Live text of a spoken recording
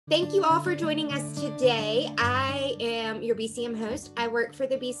Thank you all for joining us today. I am your BCM host. I work for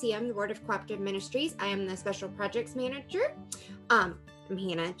the BCM, the Board of Cooperative Ministries. I am the Special Projects Manager. I'm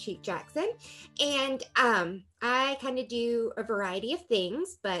Hannah Jackson, and I kind of do a variety of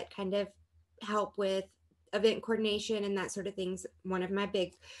things, but kind of help with event coordination and that sort of things. One of my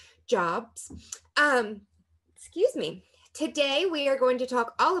big jobs. Excuse me. Today we are going to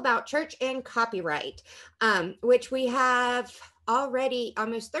talk all about church and copyright, which we have already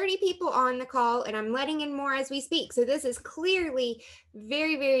almost 30 people on the call, and I'm letting in more as we speak. So this is clearly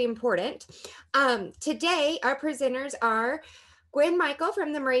very, very important. Today, our presenters are Michel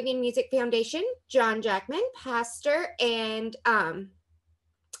from the Moravian Music Foundation, John Jackman, pastor and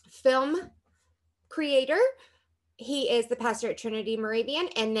film creator. He is the pastor at Trinity Moravian,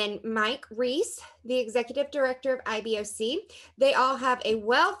 and then Mike Riess, the executive director of IBOC. They all have a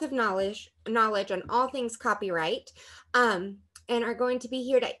wealth of knowledge on all things copyright, and are going to be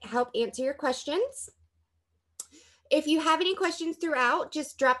here to help answer your questions. If you have any questions throughout,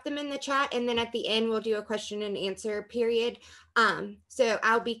 just drop them in the chat, and then at the end, we'll do a question and answer period. So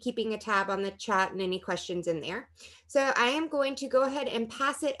I'll be keeping a tab on the chat and any questions in there. So I am going to go ahead and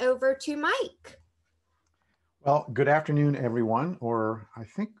pass it over to Mike. Well, good afternoon, everyone. Or I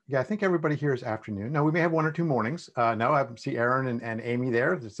think everybody here is afternoon. Now, we may have one or two mornings. No, I see Aaron and Amy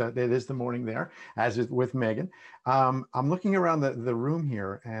there. It is the morning there, as is with Megan. I'm looking around the room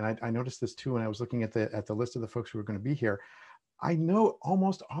here, and I noticed this too when I was looking at the list of the folks who are going to be here. I know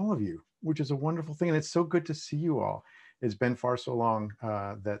almost all of you, which is a wonderful thing, and it's so good to see you all. It's been far so long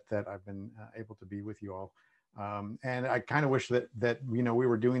that I've been able to be with you all. And I kind of wish that we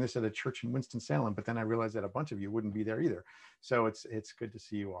were doing this at a church in Winston-Salem, but then I realized that a bunch of you wouldn't be there either. So it's good to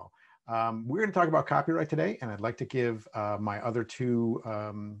see you all. We're going to talk about copyright today, and I'd like to give my other two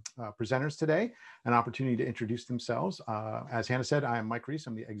presenters today an opportunity to introduce themselves. As Hannah said, I am Mike Riess.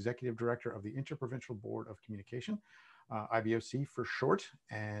 I'm the Executive Director of the Interprovincial Board of Communication, IBOC for short.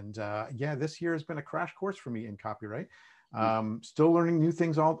 And yeah, this year has been a crash course for me in copyright. Still learning new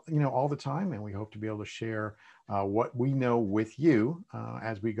things all the time, and we hope to be able to share what we know with you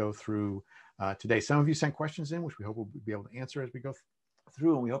as we go through today. Some of you sent questions in, which we hope we'll be able to answer as we go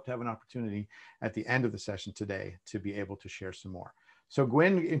through, and we hope to have an opportunity at the end of the session today to be able to share some more. So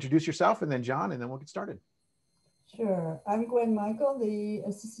Gwen, introduce yourself, and then John, and then we'll get started. Sure. I'm Michel, the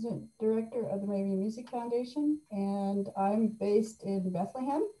Assistant Director of the Moravian Music Foundation, and I'm based in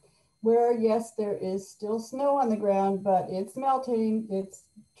Bethlehem, where, yes, there is still snow on the ground, but it's melting. It's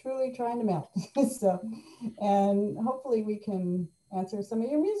truly trying to melt. So, and hopefully we can answer some of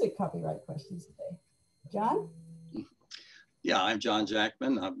your music copyright questions today. John? Yeah, I'm John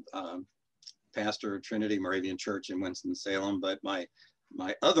Jackman. I'm pastor of Trinity Moravian Church in Winston-Salem, but my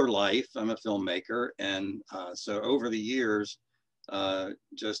other life, I'm a filmmaker. And so over the years,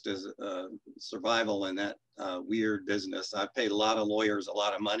 just as survival in that weird business, I've paid a lot of lawyers a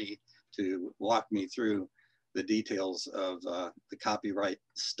lot of money to walk me through the details of the copyright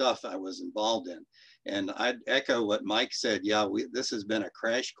stuff I was involved in. And I'd echo what Mike said. Yeah, this has been a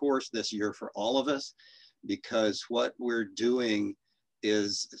crash course this year for all of us, because what we're doing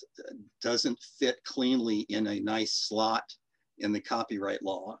doesn't fit cleanly in a nice slot in the copyright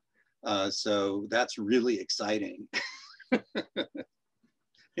law. So that's really exciting.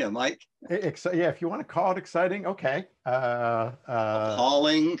 Yeah, Mike? Yeah, if you want to call it exciting, okay.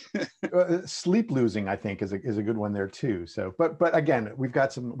 Appalling. Sleep losing, I think, is a good one there too. So, but again, we've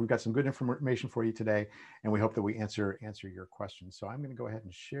got some good information for you today, and we hope that we answer your questions. So I'm going to go ahead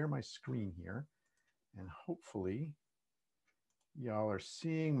and share my screen here, and hopefully y'all are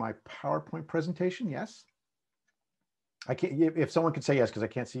seeing my PowerPoint presentation. Yes. I can't, if someone could say yes, because I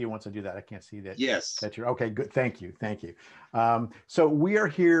can't see you once I do that. I can't see that. Yes. That you're okay. Good. Thank you. Thank you. So we are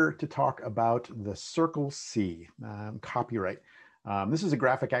here to talk about the Circle C, copyright. This is a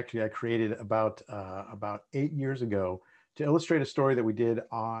graphic actually I created about 8 years ago to illustrate a story that we did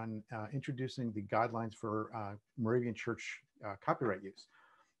on introducing the guidelines for Moravian Church copyright use.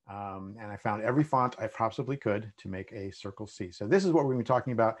 And I found every font I possibly could to make a Circle C. So this is what we're going to be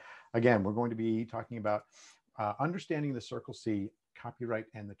talking about. Again, we're going to be talking about understanding the Circle C, copyright,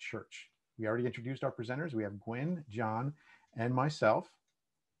 and the church. We already introduced our presenters. We have Gwen, John, and myself.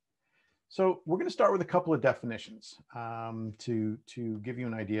 So we're going to start with a couple of definitions to give you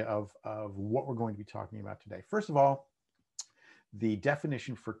an idea of what we're going to be talking about today. First of all, the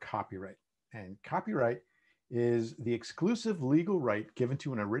definition for copyright. And copyright is the exclusive legal right given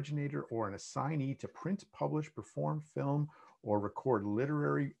to an originator or an assignee to print, publish, perform, film, or record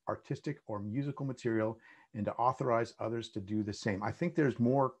literary, artistic, or musical material and to authorize others to do the same. I think there's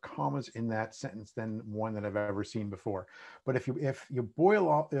more commas in that sentence than one that I've ever seen before. But if you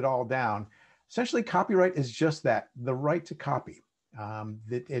boil it all down, essentially copyright is just that, the right to copy.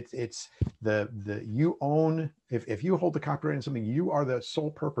 It's you own, if you hold the copyright on something, you are the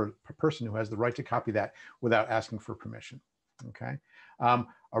sole person who has the right to copy that without asking for permission. Okay.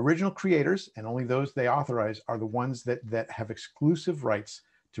 Original creators, and only those they authorize, are the ones that have exclusive rights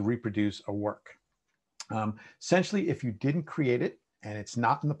to reproduce a work. Essentially, if you didn't create it and it's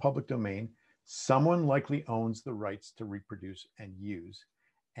not in the public domain, someone likely owns the rights to reproduce and use,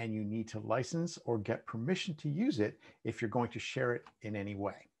 and you need to license or get permission to use it if you're going to share it in any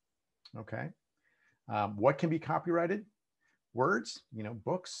way. Okay. What can be copyrighted? Words,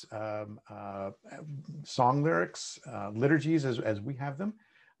 books, song lyrics, liturgies as we have them,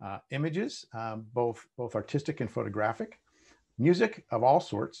 images, both artistic and photographic, music of all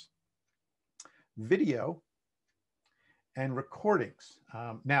sorts, video, and recordings.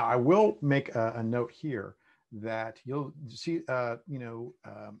 Now, I will make a note here that you'll see,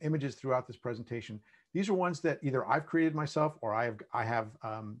 images throughout this presentation. These are ones that either I've created myself or I have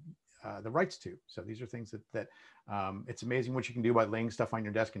the rights to. So these are things that it's amazing what you can do by laying stuff on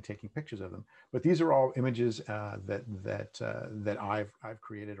your desk and taking pictures of them. But these are all images that I've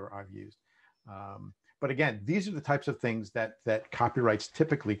created or I've used. But again, these are the types of things that copyrights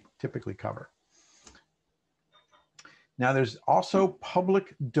typically cover. Now, there's also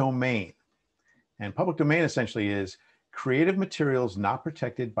public domain. And public domain essentially is creative materials not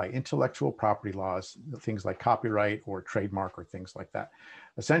protected by intellectual property laws, things like copyright or trademark or things like that.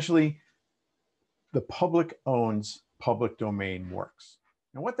 Essentially, the public owns public domain works.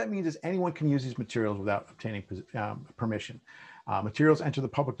 And what that means is anyone can use these materials without obtaining permission. Materials enter the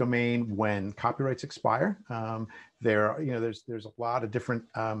public domain when copyrights expire. There's a lot of different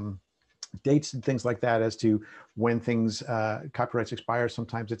dates and things like that as to when things copyrights expire.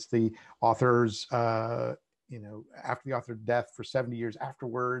 Sometimes it's the author's after the author's death for 70 years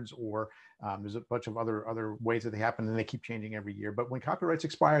afterwards, or there's a bunch of other ways that they happen, and they keep changing every year. But when copyrights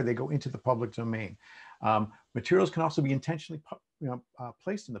expire, they go into the public domain. Materials can also be intentionally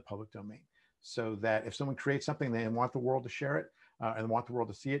placed in the public domain, so that if someone creates something they want the world to share it and want the world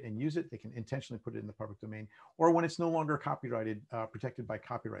to see it and use it, they can intentionally put it in the public domain. Or when it's no longer copyrighted, protected by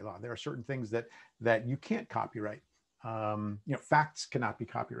copyright law. There are certain things that you can't copyright. Facts cannot be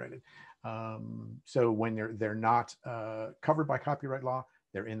copyrighted. So when they're not covered by copyright law,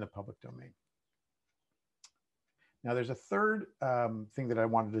 they're in the public domain. Now, there's a third thing that I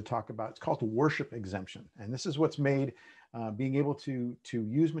wanted to talk about. It's called worship exemption. And this is what's made being able to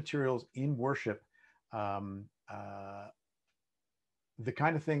use materials in worship the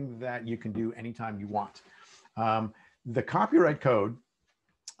kind of thing that you can do anytime you want. The copyright code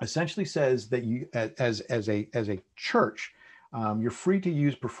essentially says that you, as a church, you're free to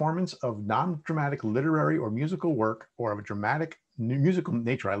use performance of non-dramatic literary or musical work or of a dramatic musical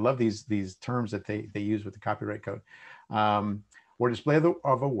nature. I love these terms that they use with the copyright code. Or display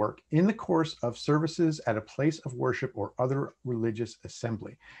of a work in the course of services at a place of worship or other religious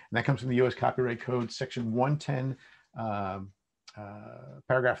assembly. And that comes from the U.S. Copyright Code, Section 110,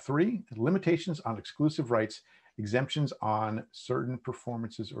 Paragraph 3, limitations on exclusive rights, exemptions on certain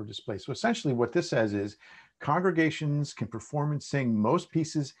performances or displays. So essentially what this says is congregations can perform and sing most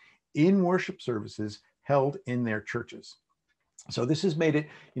pieces in worship services held in their churches. So this has made it,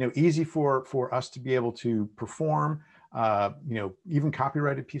 easy for us to be able to perform, even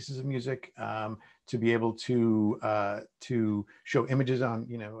copyrighted pieces of music, to be able to show images on,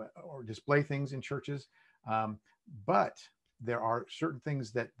 or display things in churches. But there are certain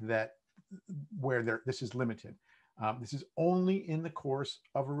things where this is limited. This is only in the course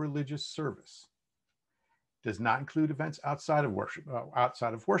of a religious service. Does not include events outside of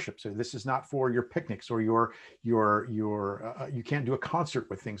worship. So this is not for your picnics or your you can't do a concert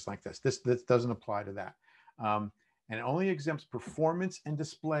with things like this. This doesn't apply to that. And it only exempts performance and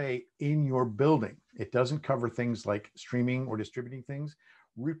display in your building. It doesn't cover things like streaming or distributing things,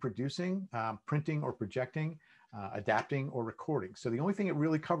 reproducing, printing or projecting, adapting or recording. So the only thing it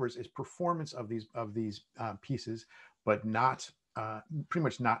really covers is performance of these pieces, but not pretty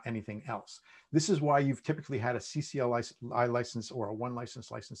much not anything else. This is why you've typically had a CCLI license or a one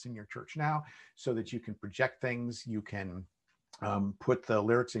license in your church now, so that you can project things, you can put the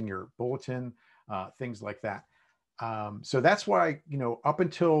lyrics in your bulletin, things like that. So that's why, up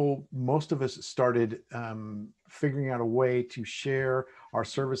until most of us started figuring out a way to share our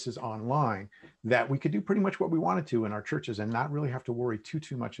services online, that we could do pretty much what we wanted to in our churches and not really have to worry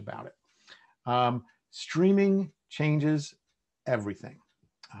too much about it. Streaming changes everything.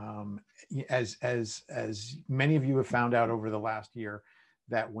 as many of you have found out over the last year,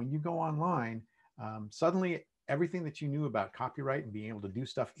 that when you go online, suddenly everything that you knew about copyright and being able to do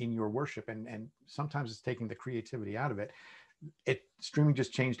stuff in your worship, and sometimes it's taking the creativity out of it, streaming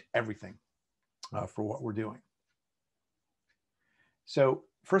just changed everything for what we're doing. So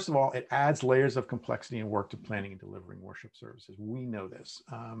first of all, it adds layers of complexity and work to planning and delivering worship services. We know this.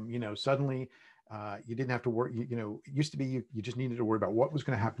 Suddenly you didn't have to worry. It used to be you just needed to worry about what was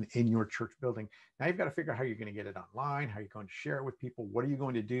going to happen in your church building. Now you've got to figure out how you're going to get it online, how you're going to share it with people, what are you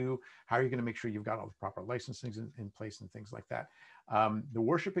going to do, how are you going to make sure you've got all the proper licensing in place and things like that. The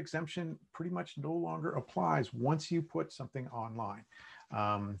worship exemption pretty much no longer applies once you put something online.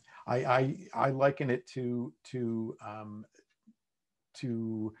 I liken it to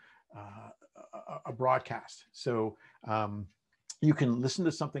a broadcast. So you can listen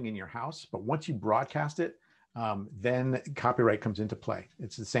to something in your house, but once you broadcast it, then copyright comes into play.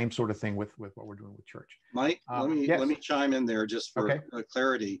 It's the same sort of thing with what we're doing with church. Mike, let me chime in there just for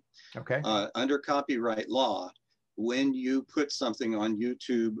clarity. Okay. Under copyright law, when you put something on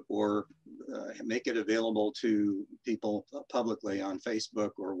YouTube or make it available to people publicly on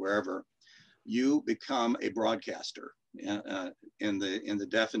Facebook or wherever, you become a broadcaster in the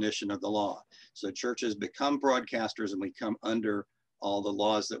definition of the law. So churches become broadcasters, and we come under all the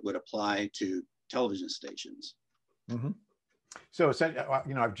laws that would apply to television stations. Mm-hmm. So,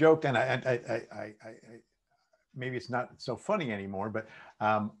 I've joked, and I maybe it's not so funny anymore, but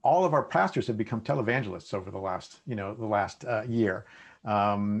all of our pastors have become televangelists over the last year.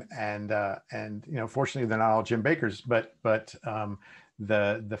 Fortunately, they're not all Jim Bakkers, but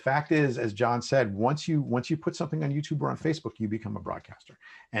the fact is, as John said, once you put something on YouTube or on Facebook, you become a broadcaster,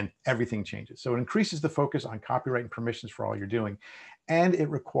 and everything changes. So it increases the focus on copyright and permissions for all you're doing, and it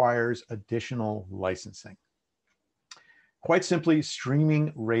requires additional licensing. Quite simply,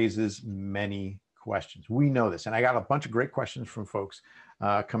 streaming raises many questions. We know this, and I got a bunch of great questions from folks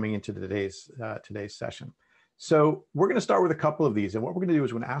coming into today's session. So we're going to start with a couple of these, and what we're going to do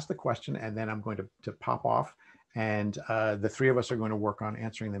is we're going to ask the question, and then I'm going to pop off, and the three of us are going to work on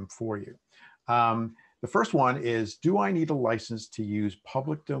answering them for you. The first one is, do I need a license to use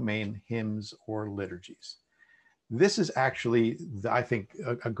public domain hymns or liturgies? This is actually, I think,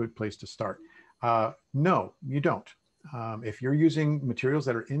 a good place to start. No, you don't. If you're using materials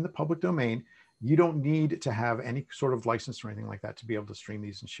that are in the public domain, you don't need to have any sort of license or anything like that to be able to stream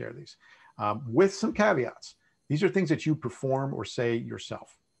these and share these. With some caveats, these are things that you perform or say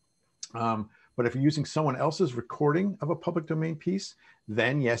yourself. But if you're using someone else's recording of a public domain piece,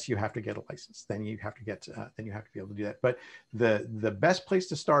 then yes, you have to get a license. Then you have to be able to do that. But the best place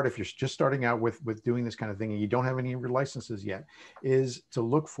to start, if you're just starting out with doing this kind of thing and you don't have any of your licenses yet, is to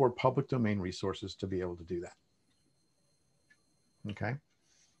look for public domain resources to be able to do that. Okay.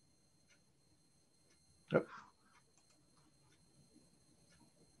 Oh.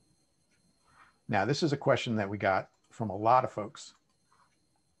 Now, this is a question that we got from a lot of folks.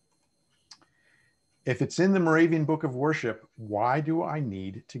 If it's in the Moravian Book of Worship, why do I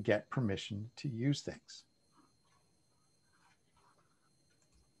need to get permission to use things?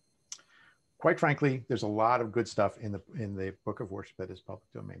 Quite frankly, there's a lot of good stuff in the Book of Worship that is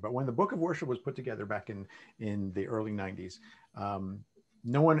public domain. But when the Book of Worship was put together back in the early 90s,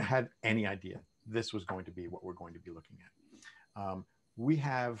 no one had any idea this was going to be what we're going to be looking at. We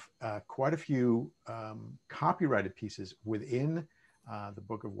have quite a few copyrighted pieces within the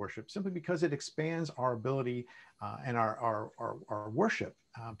Book of Worship, simply because it expands our ability and our worship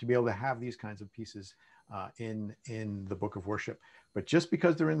to be able to have these kinds of pieces in the Book of Worship. But just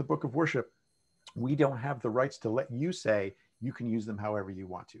because they're in the Book of Worship, we don't have the rights to let you say you can use them however you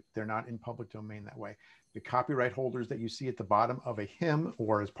want to. They're not in public domain that way. The copyright holders that you see at the bottom of a hymn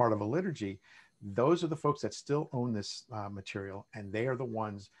or as part of a liturgy, those are the folks that still own this material, and they are the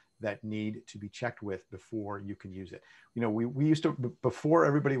ones that need to be checked with before you can use it. We used to, before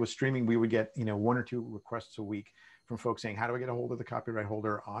everybody was streaming, we would get 1 or 2 requests a week from folks saying, how do I get a hold of the copyright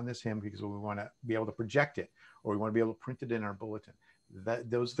holder on this hymn, because we want to be able to project it, or we want to be able to print it in our bulletin.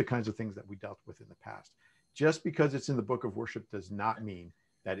 Those are the kinds of things that we dealt with in the past. Just because it's in the Book of Worship does not mean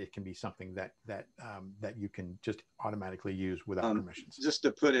that it can be something that you can just automatically use without permissions. Just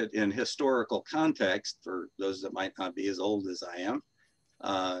to put it in historical context for those that might not be as old as I am,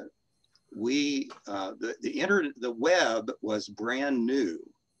 the web was brand new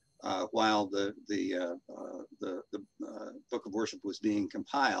while the Book of Worship was being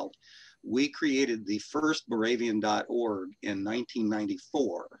compiled. We created the first Moravian.org in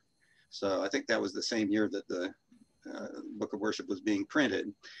 1994. So I think that was the same year that the Book of Worship was being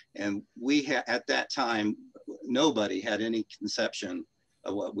printed. And we at that time, nobody had any conception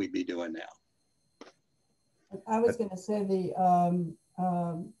of what we'd be doing now. I was going to say the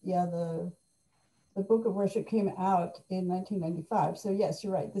Book of Worship came out in 1995. So yes,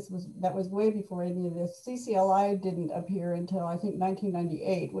 you're right. That was way before any of this. CCLI didn't appear until I think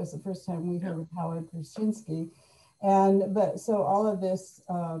 1998 was the first time we heard of Howard Krasinski. So all of this,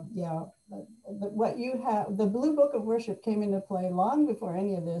 what you have, the Blue Book of Worship came into play long before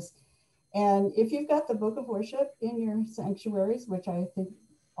any of this. And if you've got the Book of Worship in your sanctuaries, which I think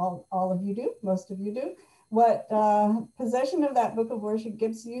all of you do, most of you do, what possession of that Book of Worship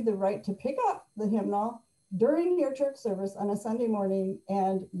gives you the right to pick up the hymnal during your church service on a Sunday morning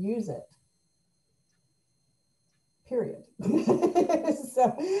and use it. Period.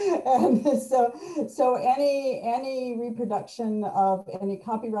 so any reproduction of any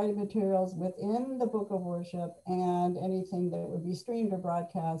copyrighted materials within the Book of Worship and anything that would be streamed or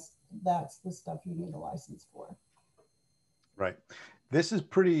broadcast, that's the stuff you need a license for. Right. This is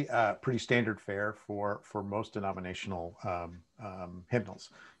pretty standard fare for most denominational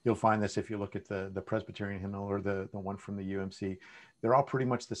hymnals. You'll find this if you look at the Presbyterian hymnal or the one from the UMC. They're all pretty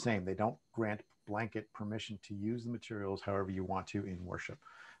much the same. They don't grant blanket permission to use the materials however you want to in worship.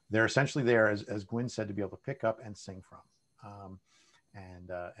 They're essentially there, as Gwyn said, to be able to pick up and sing from.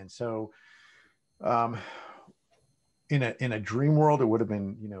 So in a dream world, it would have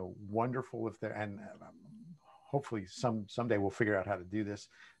been wonderful if there, and hopefully someday we'll figure out how to do this,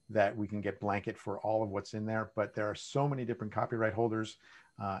 that we can get blanket for all of what's in there. But there are so many different copyright holders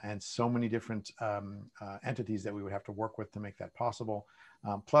and so many different entities that we would have to work with to make that possible.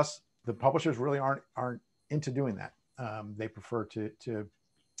 Plus, the publishers really aren't into doing that. They prefer to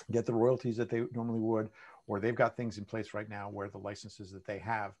get the royalties that they normally would, or they've got things in place right now where the licenses that they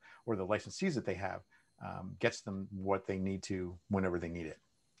have, or the licensees that they have, gets them what they need to whenever they need it.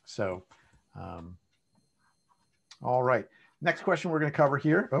 So, all right. Next question we're going to cover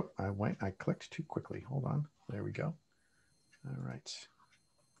here. Oh, I clicked too quickly. Hold on. There we go. All right.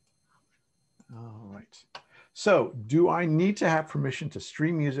 All right. So, do I need to have permission to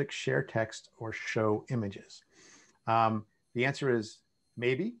stream music, share text, or show images? The answer is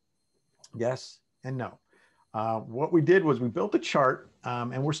maybe, yes, and no. What we did was we built a chart,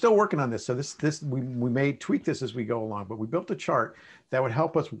 and we're still working on this. So we may tweak this as we go along, but we built a chart that would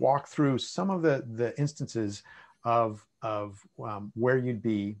help us walk through some of the instances of where you'd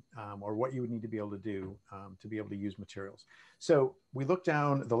be or what you would need to be able to do to be able to use materials. So we look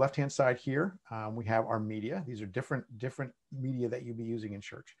down the left-hand side here. We have our media. These are different media that you'd be using in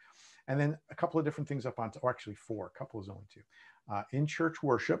church. And then a couple of different things up on, or actually four, a couple is only two. In church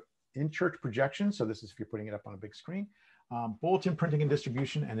worship, in church projection. So this is if you're putting it up on a big screen. Bulletin printing and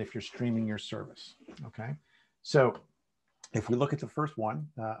distribution, and if you're streaming your service. Okay. So if we look at the first one,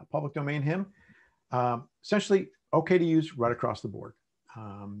 a public domain hymn, essentially okay to use right across the board.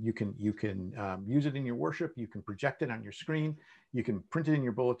 You can use it in your worship. You can project it on your screen. You can print it in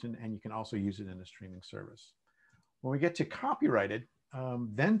your bulletin, and you can also use it in a streaming service. When we get to copyrighted,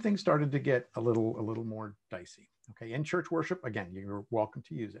 then things started to get a little more dicey. Okay, in church worship, again, you're welcome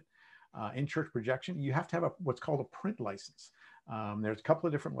to use it. In church projection, you have to have what's called a print license. There's a couple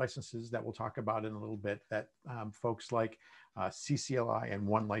of different licenses that we'll talk about in a little bit that folks like CCLI and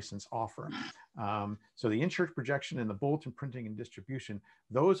One License offer. So the in-church projection and the bulletin printing and distribution,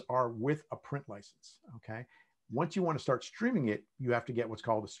 those are with a print license, okay? Once you want to start streaming it, you have to get what's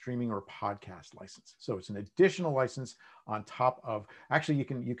called a streaming or podcast license. So it's an additional license on top of, actually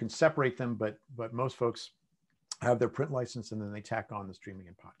you can separate them, but most folks have their print license and then they tack on the streaming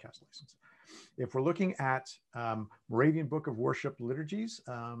and podcast license. If we're looking at Moravian Book of Worship liturgies,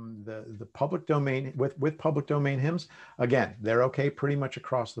 the public domain with public domain hymns, again, they're okay pretty much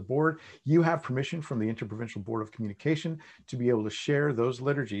across the board. You have permission from the Interprovincial Board of Communication to be able to share those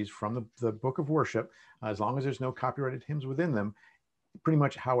liturgies from the Book of Worship, as long as there's no copyrighted hymns within them, pretty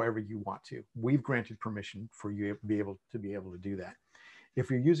much however you want to. We've granted permission for you to be able to do that.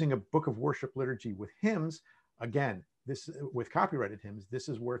 If you're using a Book of Worship liturgy with hymns, again, this with copyrighted hymns, this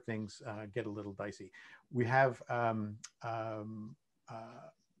is where things get a little dicey. We have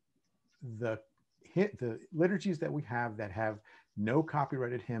the liturgies that we have that have no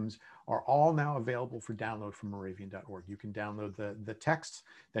copyrighted hymns are all now available for download from Moravian.org. You can download the texts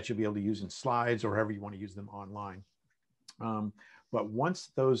that you'll be able to use in slides or however you want to use them online. But once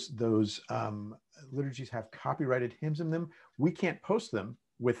those liturgies have copyrighted hymns in them, we can't post them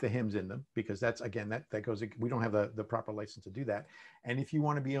with the hymns in them, because that's, again, that goes, we don't have the proper license to do that. And if you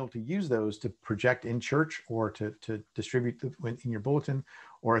want to be able to use those to project in church or to distribute in your bulletin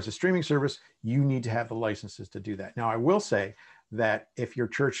or as a streaming service, you need to have the licenses to do that. Now, I will say that if your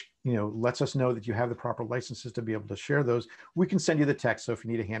church, lets us know that you have the proper licenses to be able to share those, we can send you the text. So if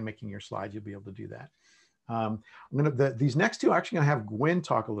you need a hand making your slides, you'll be able to do that. These next two, I'm actually going to have Gwen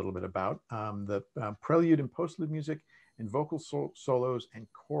talk a little bit about the prelude and postlude music and vocal solos and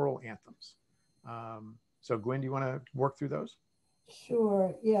choral anthems. So Gwen, do you want to work through those?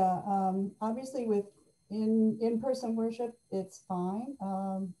 Sure, yeah. Obviously with in-person worship, it's fine.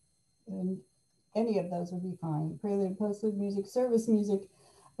 And any of those would be fine. Prelude, postlude music, service music,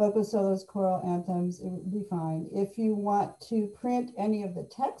 vocal solos, choral anthems, it would be fine. If you want to print any of the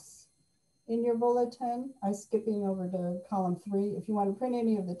texts in your bulletin, I'm skipping over to column 3. If you want to print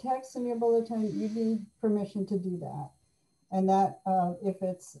any of the texts in your bulletin, you need permission to do that. And that, if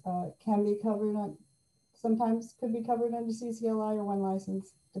it's can be covered on, sometimes could be covered under CCLI or one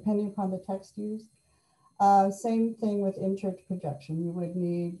license, depending upon the text used. Same thing with in-church projection. You would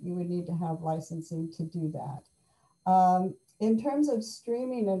need to have licensing to do that. In terms of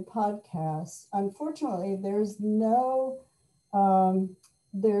streaming and podcasts, unfortunately, there's no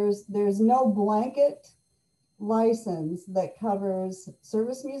blanket license that covers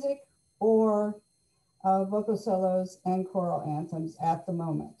service music or vocal solos and choral anthems at the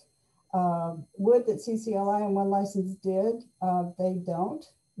moment. Would that CCLI and one license did, they don't,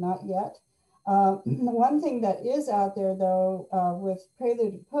 not yet. The one thing that is out there though, with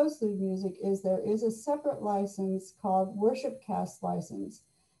prelude and postlude music is there is a separate license called Worship Cast license,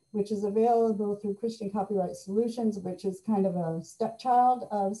 which is available through Christian Copyright Solutions, which is kind of a stepchild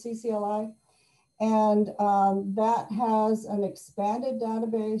of CCLI. And that has an expanded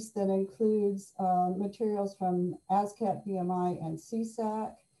database that includes materials from ASCAP, BMI, and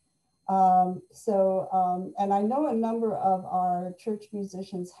CSAC. And I know a number of our church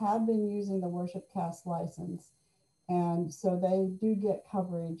musicians have been using the Worship Cast license, and so they do get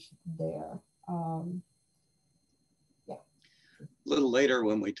coverage there. Yeah. A little later,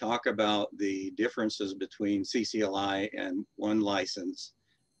 when we talk about the differences between CCLI and one license,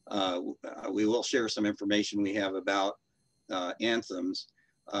 we will share some information we have about anthems,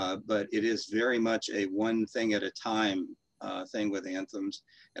 but it is very much a one thing at a time thing with anthems.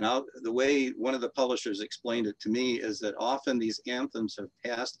 And the way one of the publishers explained it to me is that often these anthems have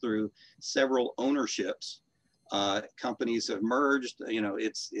passed through several ownerships. Companies have merged.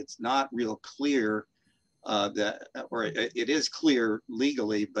 It's not real clear it is clear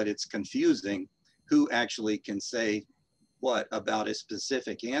legally, but it's confusing who actually can say what about a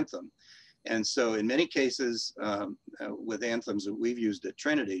specific anthem. And so in many cases with anthems that we've used at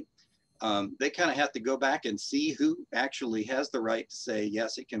Trinity, they kind of have to go back and see who actually has the right to say,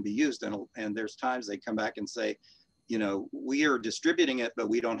 yes, it can be used. And there's times they come back and say, we are distributing it, but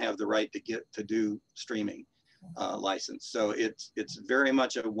we don't have the right to do streaming license. So it's very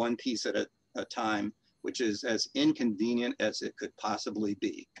much a one piece at a time, which is as inconvenient as it could possibly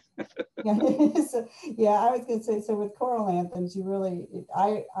be. Yeah, I was going to say, so with choral anthems, you really,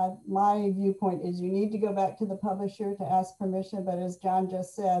 my viewpoint is you need to go back to the publisher to ask permission. But as John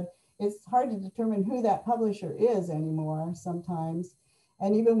just said, it's hard to determine who that publisher is anymore sometimes.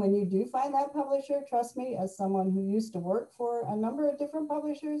 And even when you do find that publisher, trust me, as someone who used to work for a number of different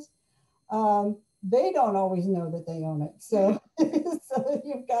publishers, they don't always know that they own it. So, so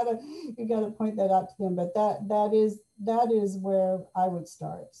you've got to point that out to them. But that is where I would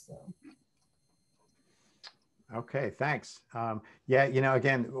start. So. Okay, thanks. Yeah,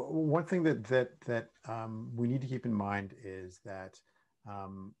 again, one thing that we need to keep in mind is that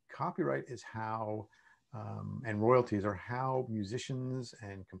copyright is how, and royalties are how musicians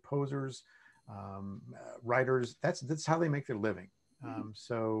and composers, writers, that's how they make their living.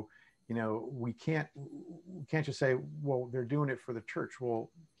 So, we can't just say, well, they're doing it for the church. Well,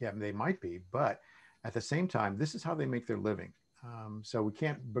 yeah, they might be, but at the same time, this is how they make their living. So we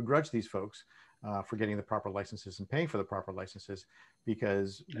can't begrudge these folks for getting the proper licenses and paying for the proper licenses,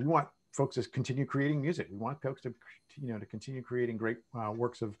 because we want folks to continue creating music. We want folks to, to continue creating great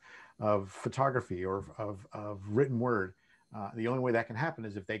works of photography or of written word. The only way that can happen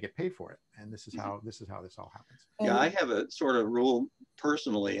is if they get paid for it, and this is how this all happens. Yeah, I have a sort of rule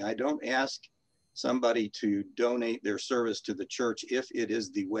personally. I don't ask somebody to donate their service to the church if it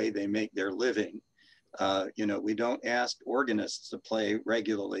is the way they make their living. We don't ask organists to play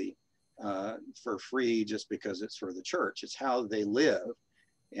regularly for free just because it's for the church. It's how they live,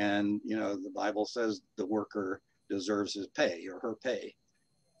 and the Bible says the worker deserves his pay or her pay.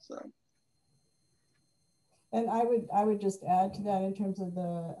 So. And I would just add to that in terms of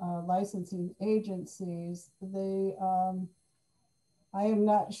the licensing agencies, I am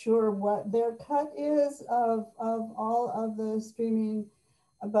not sure what their cut is of all of the streaming,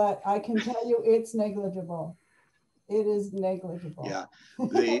 but I can tell you it's negligible. It is negligible. Yeah,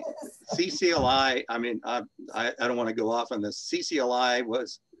 the CCLI, I mean, I don't want to go off on this. CCLI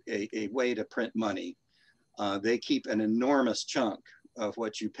was a way to print money. They keep an enormous chunk of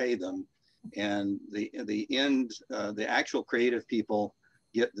what you pay them, and the actual creative people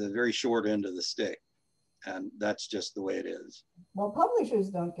get the very short end of the stick, and that's just the way it is. Well, publishers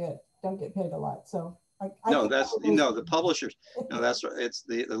don't get paid a lot, so no, that's the publishers. No, that's it's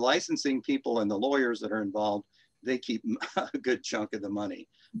the licensing people and the lawyers that are involved. They keep a good chunk of the money,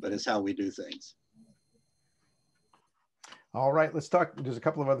 but it's how we do things. All right, let's talk. There's a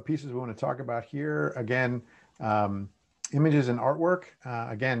couple of other pieces we want to talk about here. Again, images and artwork.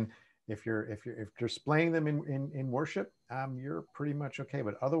 Again, if you're displaying them in worship, you're pretty much okay.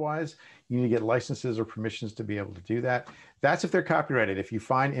 But otherwise, you need to get licenses or permissions to be able to do that. That's if they're copyrighted. If you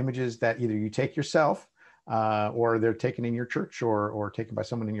find images that either you take yourself or they're taken in your church or taken by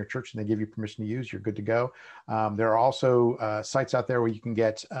someone in your church and they give you permission to use, you're good to go. There are also sites out there where you can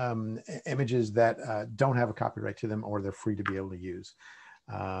get images that don't have a copyright to them, or they're free to be able to use.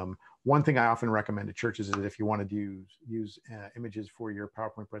 One thing I often recommend to churches is that if you want to use images for your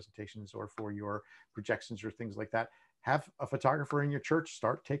PowerPoint presentations or for your projections or things like that, have a photographer in your church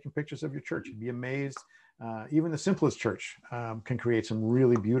start taking pictures of your church. You'd be amazed. Even the simplest church can create some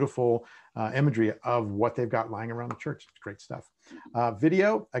really beautiful imagery of what they've got lying around the church. It's great stuff.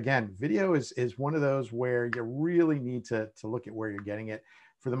 Video, again, video is one of those where you really need to look at where you're getting it.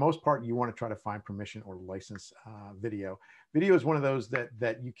 For the most part, you want to try to find permission or license video. Video is one of those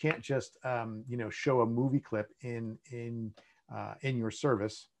that you can't just show a movie clip in your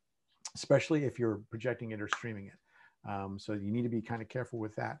service, especially if you're projecting it or streaming it. So you need to be kind of careful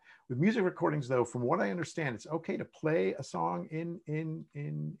with that. With music recordings, though, from what I understand, it's okay to play a song in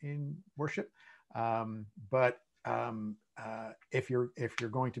worship, but if you're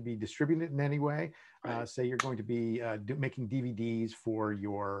going to be distributing it in any way, right. Say you're going to be making DVDs for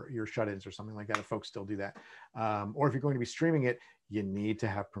your shut-ins or something like that, if folks still do that, or if you're going to be streaming it, you need to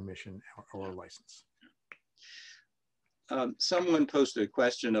have permission or a license. Someone posted a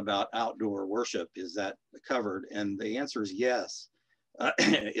question about outdoor worship. Is that covered? And the answer is yes.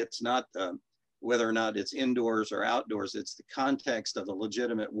 It's not whether or not it's indoors or outdoors. It's the context of a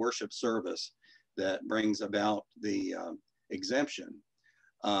legitimate worship service that brings about the exemption.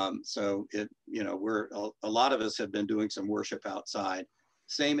 So a lot of us have been doing some worship outside.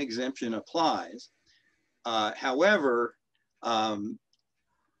 Same exemption applies. However, how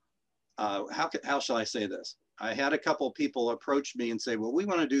shall I say this? I had a couple of people approach me and say, well, we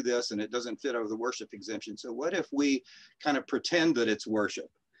want to do this and it doesn't fit over the worship exemption. So what if we kind of pretend that it's worship?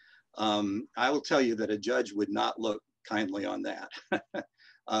 I will tell you that a judge would not look kindly on that.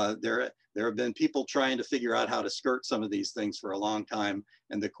 There have been people trying to figure out how to skirt some of these things for a long time,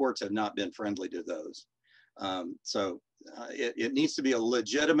 and the courts have not been friendly to those. It needs to be a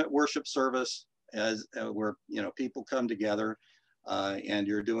legitimate worship service where people come together and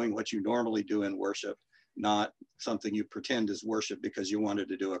you're doing what you normally do in worship, not something you pretend is worship because you wanted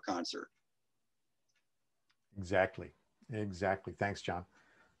to do a concert. Exactly. Thanks, John.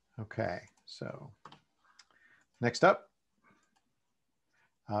 Okay, so next up,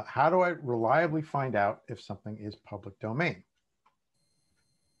 how do I reliably find out if something is public domain?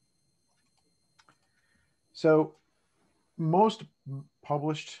 So most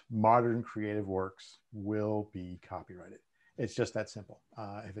published modern creative works will be copyrighted. It's just that simple.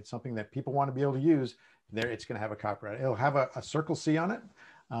 If it's something that people want to be able to use, it's going to have a copyright. It'll have a Circle C on it,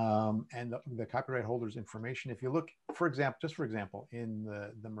 and the copyright holder's information. If you look, for example, in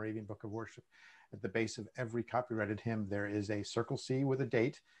the Moravian Book of Worship, at the base of every copyrighted hymn, there is a Circle C with a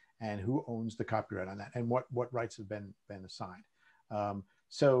date and who owns the copyright on that and what rights have been assigned.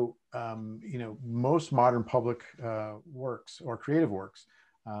 Most modern public works or creative works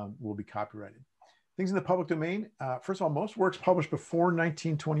will be copyrighted. Things in the public domain, first of all, most works published before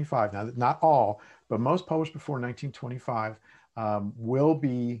 1925, now not all, but most published before 1925 will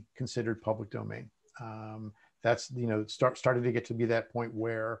be considered public domain. That's, started to get to be that point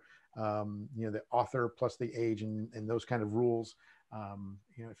where, the author plus the age and those kind of rules,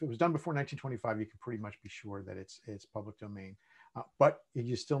 if it was done before 1925, you can pretty much be sure that it's public domain, but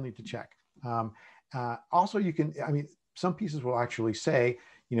you still need to check. Also, some pieces will actually say,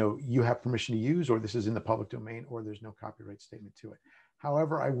 you have permission to use, or this is in the public domain, or there's no copyright statement to it.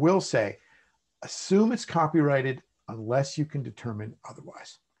 However, I will say, assume it's copyrighted unless you can determine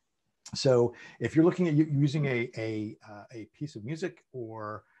otherwise. So if you're looking at using a piece of music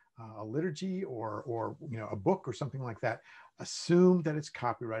or a liturgy or a book or something like that, assume that it's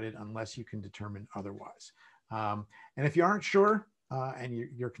copyrighted unless you can determine otherwise. And if you aren't sure and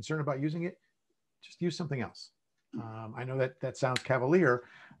you're concerned about using it, just use something else. I know that that sounds cavalier,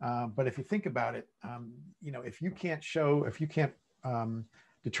 but if you think about it, you know, if you can't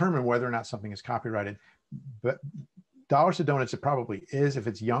determine whether or not something is copyrighted, but dollars to donuts, it probably is if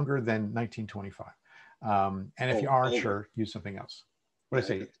it's younger than 1925. And if you aren't sure, use something else. What yeah, I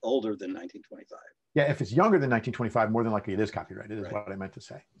say? If it's older than 1925. Yeah, if it's younger than 1925, more than likely it is copyrighted, is what I meant to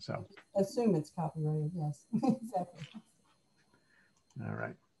say. So assume it's copyrighted, yes, exactly. All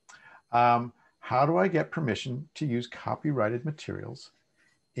right. How do I get permission to use copyrighted materials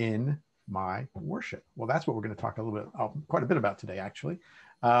in my worship? Well, that's what we're going to talk a little bit, quite a bit about today, actually.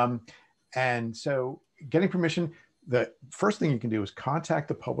 And so getting permission, the first thing you can do is contact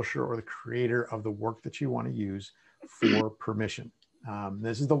the publisher or the creator of the work that you want to use for permission.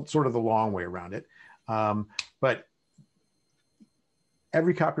 This is the sort of the long way around it. But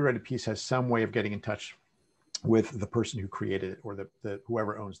every copyrighted piece has some way of getting in touch with the person who created it or the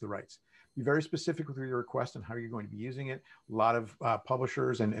whoever owns the rights. Be very specific with your request and how you're going to be using it. A lot of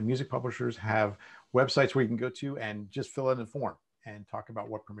publishers and music publishers have websites where you can go to and just fill in a form and talk about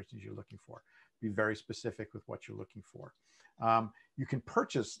what permissions you're looking for. Be very specific with what you're looking for. You can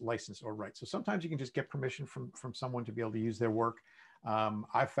purchase license or rights. So sometimes you can just get permission from someone to be able to use their work.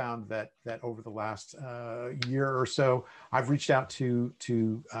 I found that over the last year or so, I've reached out to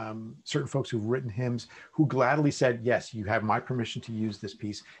certain folks who've written hymns who gladly said, yes, you have my permission to use this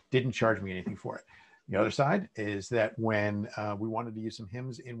piece, didn't charge me anything for it. The other side is that when we wanted to use some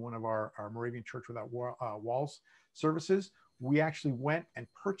hymns in one of our Moravian Church Without Walls services, we actually went and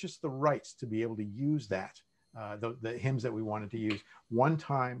purchased the rights to be able to use that, the hymns that we wanted to use, one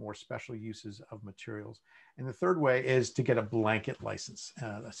time or special uses of materials. And the third way is to get a blanket license,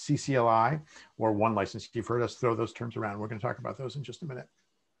 a CCLI or one license. You've heard us throw those terms around. We're going to talk about those in just a minute.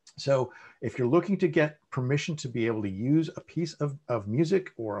 So if you're looking to get permission to be able to use a piece of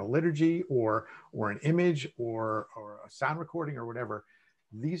music or a liturgy or an image or a sound recording or whatever,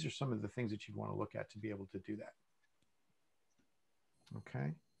 these are some of the things that you'd want to look at to be able to do that.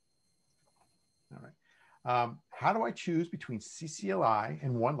 Okay. All right. How do I choose between CCLI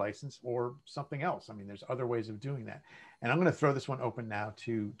and one license or something else? I mean, there's other ways of doing that. And I'm going to throw this one open now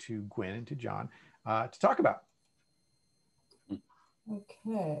to Gwen and to John to talk about.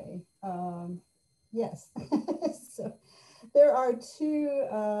 Okay. Yes. So there are two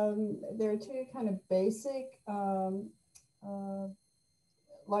kind of basic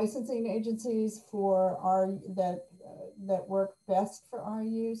licensing agencies for that work best for our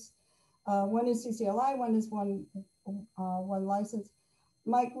use. One is CCLI, one is one license.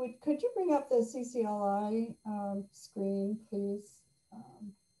 Mike, could you bring up the CCLI screen, please?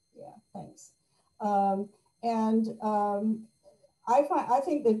 Yeah, thanks. I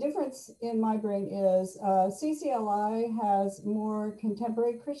think the difference in my brain is CCLI has more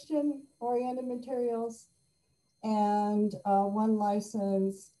contemporary Christian oriented materials, and one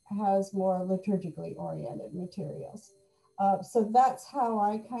license has more liturgically oriented materials. So that's how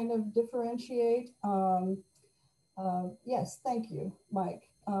I kind of differentiate. Yes, thank you, Mike.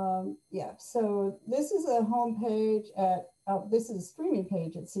 Yeah, so this is a home page at, this is a streaming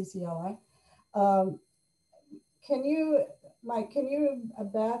page at CCLI. Can you, Mike, can you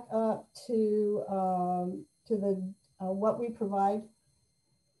back up to the what we provide?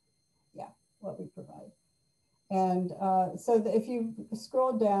 Yeah, what we provide. And so if you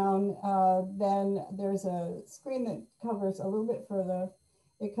scroll down, then there's a screen that covers a little bit further.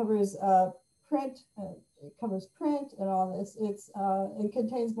 It covers print. It covers print and all this. It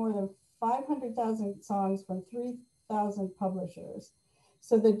contains more than 500,000 songs from 3,000 publishers.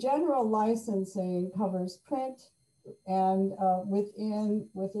 So the general licensing covers print and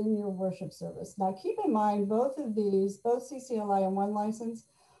within your worship service. Now keep in mind, both of these, both CCLI and one license,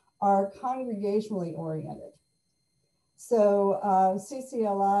 are congregationally oriented. So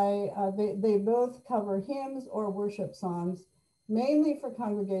CCLI, they both cover hymns or worship songs, mainly for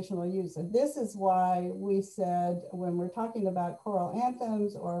congregational use. And this is why we said, when we're talking about choral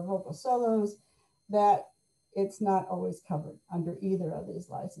anthems or vocal solos, that it's not always covered under either of these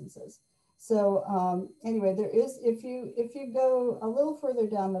licenses. So anyway, there is, if you go a little further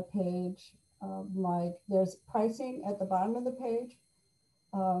down the page, Mike, there's pricing at the bottom of the page.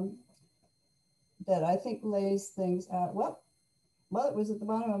 That I think lays things out. Well, it was at the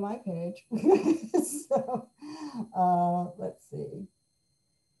bottom of my page. So let's see.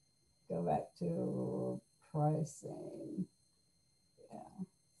 Go back to pricing. Yeah,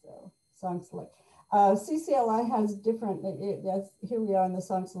 so song select. CCLI has different, here we are on the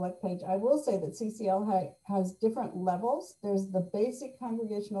song select page. I will say that CCLI has different levels. There's the basic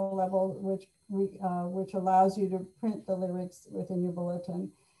congregational level, which allows you to print the lyrics within your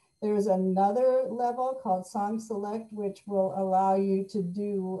bulletin. There's another level called Song Select, which will allow you to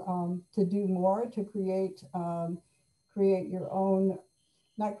do more, to create your own,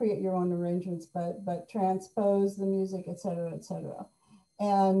 not create your own arrangements, but transpose the music, et cetera, et cetera.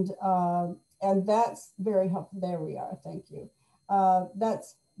 And that's very helpful. There we are. Thank you.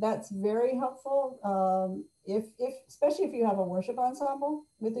 That's very helpful especially if you have a worship ensemble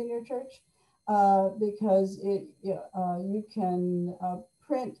within your church, because you can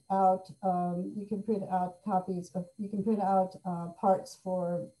print out copies of, you can print out parts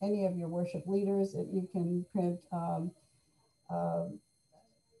for any of your worship leaders. You can print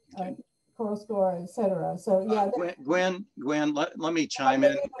choral score, etc. So yeah. Gwen, let me chime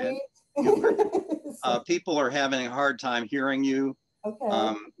in. And, people are having a hard time hearing you.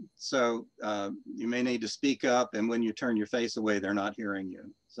 Okay. So you may need to speak up, and when you turn your face away, they're not hearing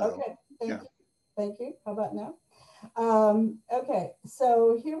you. So, okay, thank you. Thank you. How about now? Okay,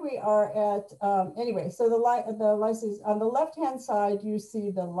 so here we are at, anyway, so the license, on the left-hand side, you see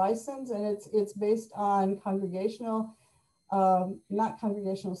the license, and it's based on congregational, not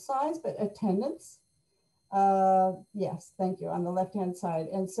congregational size, but attendance. Yes, thank you, on the left-hand side.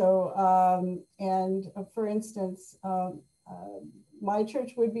 And so, for instance, my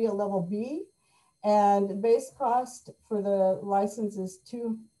church would be a level B, and base cost for the license is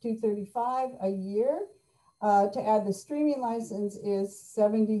 $235 a year. To add the streaming license is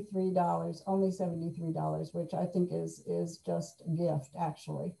 $73, only $73, which I think is just a gift,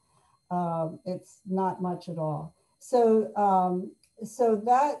 actually. It's not much at all. So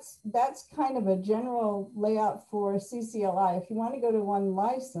that's kind of a general layout for CCLI. If you want to go to one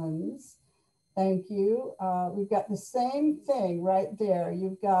license, thank you. We've got the same thing right there.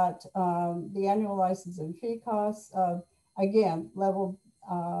 You've got the annual license and fee costs. Again, level,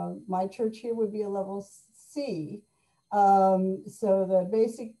 my church here would be a level C. So the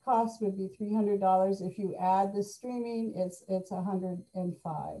basic cost would be $300. If you add the streaming, it's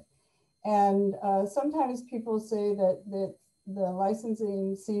 $105. And sometimes people say that the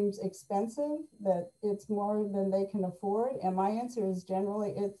licensing seems expensive, that it's more than they can afford. And my answer is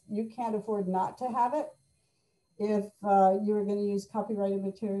generally, you can't afford not to have it if you're going to use copyrighted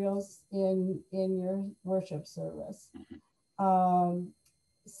materials in your worship service. And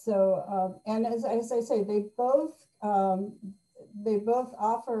as I say, they both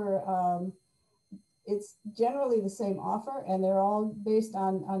offer, it's generally the same offer, and they're all based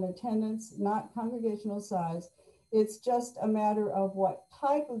on attendance, not congregational size. It's just a matter of what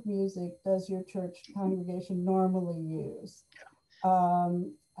type of music does your church congregation normally use.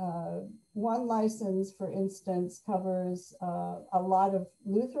 One license, for instance, covers a lot of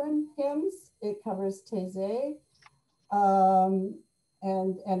Lutheran hymns. It covers Taizé.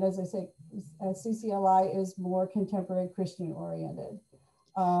 And as I say, CCLI is more contemporary Christian oriented.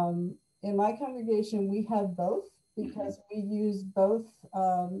 In my congregation, we have both, because we use both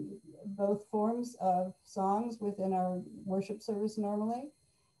forms of songs within our worship service normally,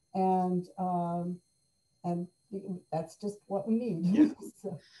 and that's just what we need. Yeah.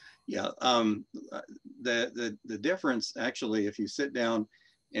 So. Yeah. The difference, actually, if you sit down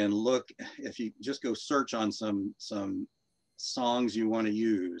and look, if you just go search on some songs you want to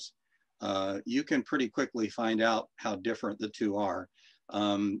use, you can pretty quickly find out how different the two are.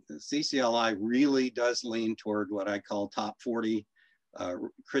 CCLI really does lean toward what I call top 40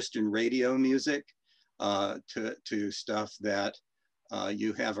 Christian radio music, to stuff that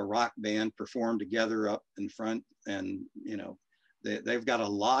you have a rock band perform together up in front, and they've got a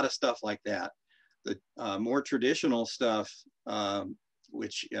lot of stuff like that. The more traditional stuff,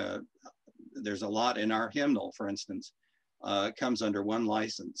 which there's a lot in our hymnal, for instance, comes under one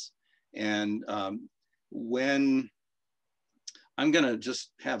license. And when I'm going to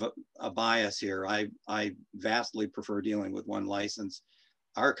just have a bias here, I vastly prefer dealing with one license.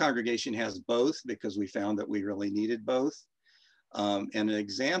 Our congregation has both because we found that we really needed both. And an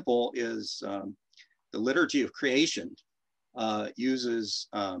example is the Liturgy of Creation uses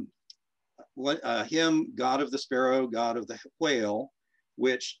a hymn, God of the Sparrow, God of the Whale,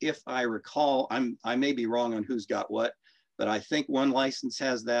 which, if I recall, I may be wrong on who's got what, but I think one license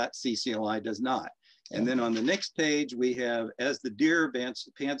has that, CCLI does not. And then on the next page, we have As the Deer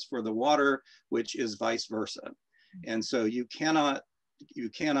Pants for the Water, which is vice versa. And so you cannot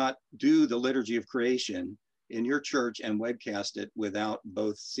do the Liturgy of Creation in your church and webcast it without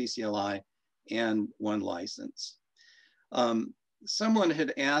both CCLI and one license. Someone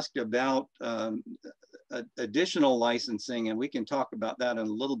had asked about additional licensing, and we can talk about that in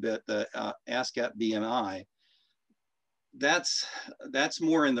a little bit, the ASCAP BMI. That's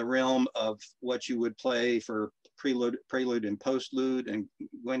more in the realm of what you would play for prelude and postlude, and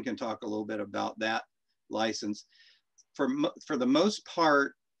Gwen can talk a little bit about that license. For the most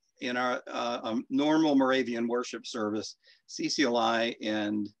part, in our normal Moravian worship service, CCLI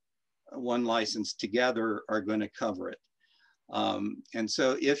and one license together are going to cover it. And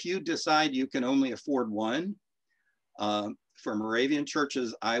so if you decide you can only afford one, for Moravian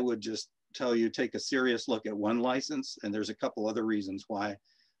churches, I would just tell you, take a serious look at one license. And there's a couple other reasons why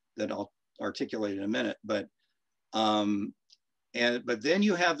that I'll articulate in a minute. But then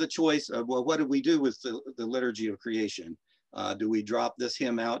you have the choice of, well, what do we do with the liturgy of creation? Do we drop this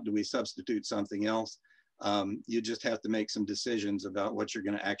hymn out? Do we substitute something else? You just have to make some decisions about what you're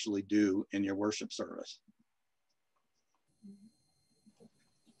going to actually do in your worship service.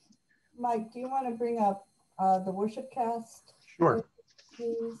 Mike, do you want to bring up the worship cast? Sure.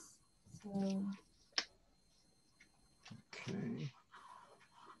 Please. So. Okay.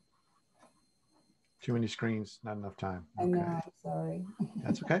 Too many screens, not enough time. Okay. I know, I'm sorry.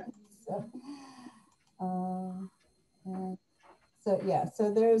 That's okay.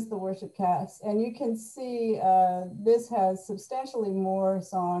 So there's the worship cast, and you can see this has substantially more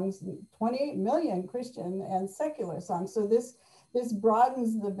songs, 28 million Christian and secular songs. So this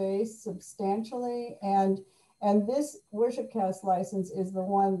broadens the base substantially, and this worship cast license is the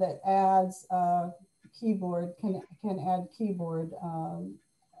one that adds keyboard, can add keyboard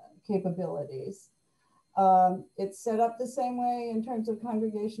capabilities. It's set up the same way in terms of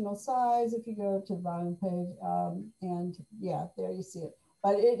congregational size. If you go to the bottom page, and yeah, there you see it.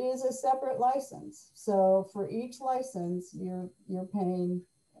 But it is a separate license. So for each license, you're paying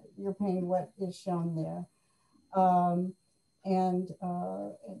what is shown there. And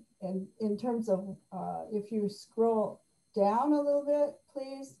in terms of if you scroll down a little bit,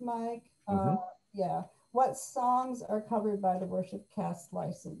 please, Mike. Yeah, what songs are covered by the worship cast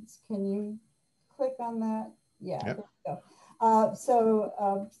license? Can you click on that? Yeah, yep. There we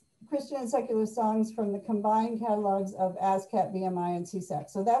go. Christian and secular songs from the combined catalogs of ASCAP, BMI, and CSAC.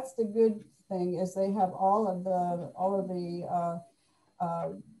 So that's the good thing, is they have all of the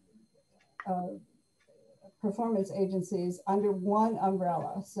performance agencies under one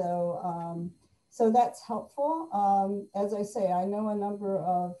umbrella. So so that's helpful. As I say, I know a number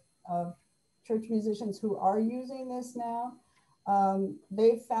of church musicians who are using this now.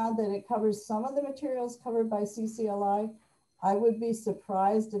 They've found that it covers some of the materials covered by CCLI. I would be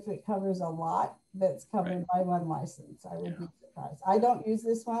surprised if it covers a lot that's covered by one license. I would be surprised. I don't use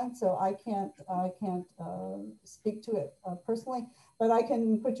this one, so I can't speak to it personally, but I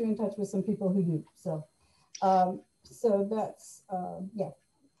can put you in touch with some people who do. So, so that's yeah.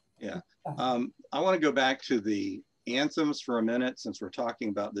 Yeah. I want to go back to the anthems for a minute, since we're talking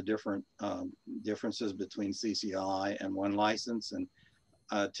about the different differences between CCLI and one license. And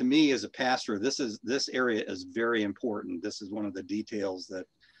to me as a pastor, this area is very important. This is one of the details that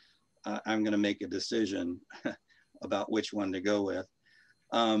I'm going to make a decision about which one to go with.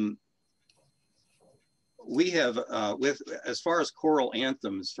 We have, as far as choral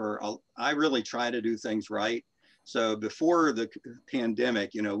anthems, I really try to do things right. So before the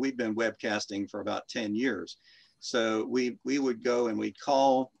pandemic, you know, we've been webcasting for about 10 years. So we would go and we'd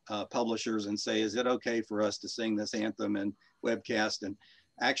call publishers and say, is it okay for us to sing this anthem and webcast? And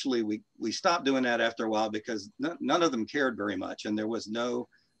actually we stopped doing that after a while, because none of them cared very much. And there was no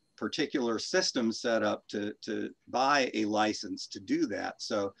particular system set up to buy a license to do that.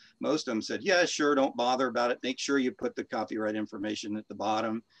 So most of them said, yeah, sure, don't bother about it. Make sure you put the copyright information at the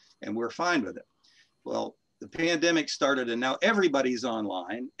bottom and we're fine with it. Well, the pandemic started and now everybody's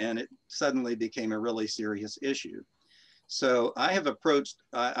online, and it suddenly became a really serious issue. So I have approached,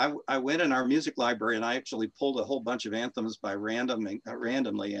 I went in our music library and I actually pulled a whole bunch of anthems by randomly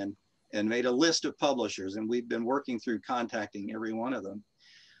and made a list of publishers, and we've been working through contacting every one of them.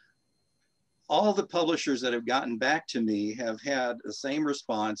 All the publishers that have gotten back to me have had the same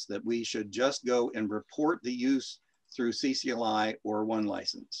response, that we should just go and report the use through CCLI or one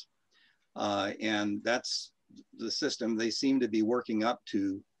license. And that's the system they seem to be working up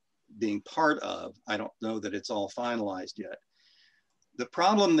to being part of. I don't know that it's all finalized yet. The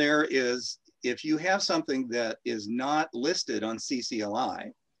problem there is, if you have something that is not listed on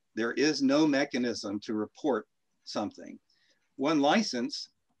CCLI, there is no mechanism to report something. One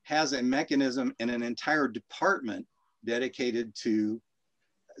license has a mechanism and an entire department dedicated to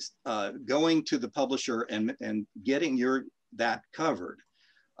going to the publisher and getting that covered.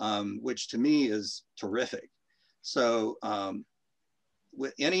 Which to me is terrific. So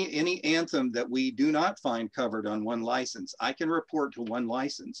with any anthem that we do not find covered on one license, I can report to one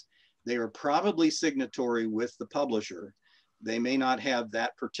license. They are probably signatory with the publisher. They may not have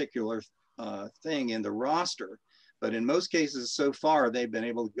that particular thing in the roster, But in most cases so far, they've been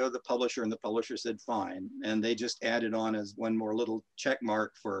able to go to the publisher and the publisher said, fine. And they just added on as one more little check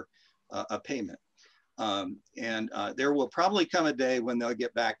mark for a payment. There will probably come a day when they'll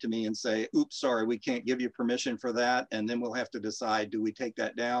get back to me and say, oops, sorry, we can't give you permission for that. And then we'll have to decide, do we take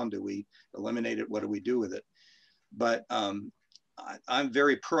that down? Do we eliminate it? What do we do with it? But I'm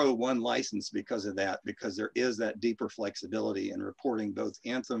very pro one license because of that, because there is that deeper flexibility in reporting both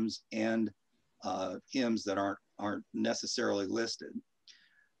anthems and hymns that aren't necessarily listed.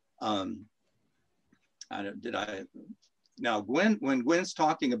 Now, when Gwen's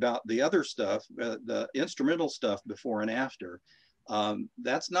talking about the other stuff, the instrumental stuff before and after,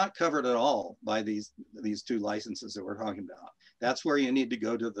 that's not covered at all by these two licenses that we're talking about. That's where you need to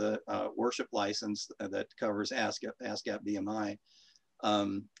go to the worship license that covers ASCAP BMI.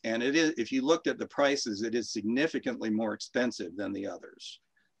 And it is, if you looked at the prices, it is significantly more expensive than the others.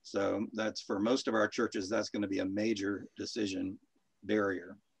 So that's, for most of our churches, that's going to be a major decision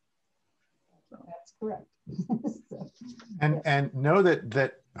barrier. So. That's correct. And know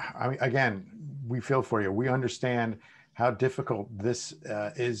that I mean, again, we feel for you. We understand how difficult this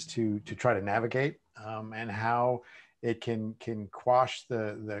is to try to navigate, and how it can quash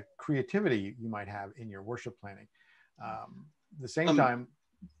the creativity you might have in your worship planning. At the same time,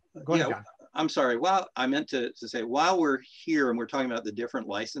 go ahead, John. I'm sorry. Well, I meant to say, while we're here and we're talking about the different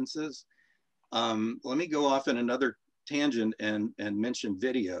licenses, let me go off in another tangent and mention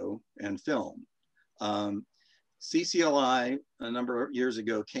video and film. CCLI a number of years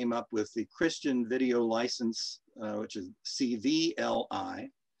ago came up with the Christian Video License, which is CVLI,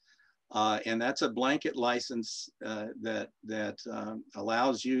 and that's a blanket license that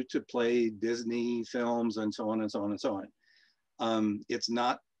allows you to play Disney films and so on and so on and so on. It's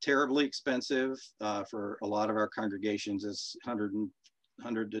not terribly expensive for a lot of our congregations. It's $100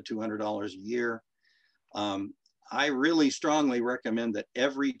 to $200 a year. I really strongly recommend that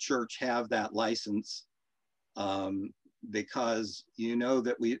every church have that license, because you know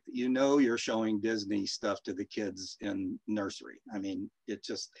that you're showing Disney stuff to the kids in nursery. I mean, it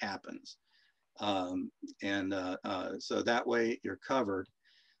just happens. So that way you're covered.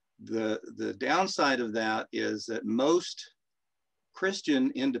 The downside of that is that most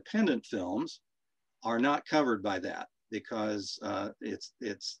Christian independent films are not covered by that, because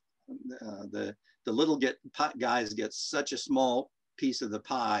the little guys get such a small piece of the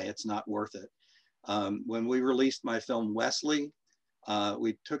pie, it's not worth it. When we released my film Wesley,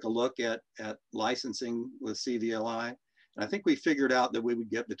 we took a look at licensing with CVLI, and I think we figured out that we would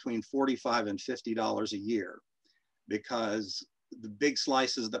get between $45 and $50 a year, because the big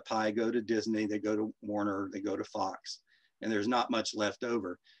slices of the pie go to Disney, they go to Warner, they go to Fox, and there's not much left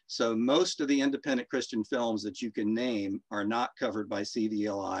over. So most of the independent Christian films that you can name are not covered by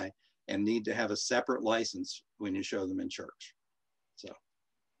CVLI and need to have a separate license when you show them in church. So.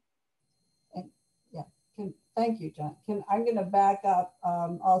 Yeah, thank you, John. I'm going to back up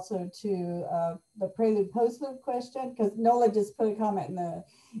also to the prelude postlude question, because Nola just put a comment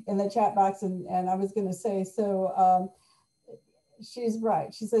in the chat box, and I was going to say, so she's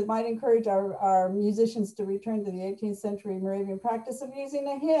right. She said, might encourage our musicians to return to the 18th century Moravian practice of using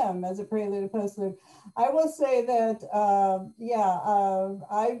a hymn as a prelude and postlude. I will say that,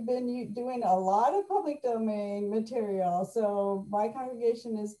 I've been doing a lot of public domain material. So my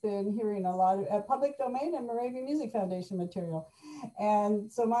congregation has been hearing a lot of public domain and Moravian Music Foundation material.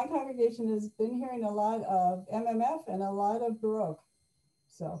 And so my congregation has been hearing a lot of MMF and a lot of Baroque.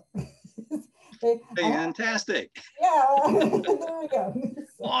 So. Fantastic. Yeah, there we go.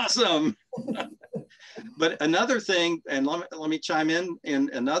 Awesome. But another thing, and let me chime in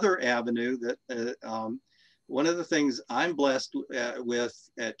another avenue, that one of the things I'm blessed with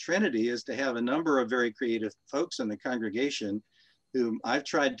at Trinity is to have a number of very creative folks in the congregation whom I've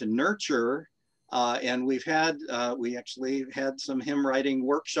tried to nurture, and we actually had some hymn writing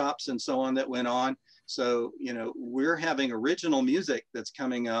workshops and so on that went on. So, we're having original music that's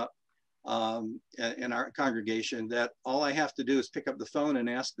coming up in our congregation, that all I have to do is pick up the phone and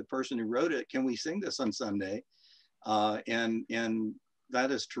ask the person who wrote it, can we sing this on Sunday? And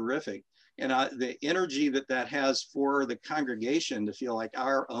that is terrific. And the energy that has for the congregation to feel like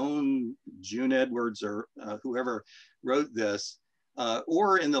our own June Edwards or whoever wrote this,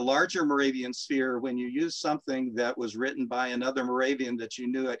 or in the larger Moravian sphere, when you use something that was written by another Moravian that you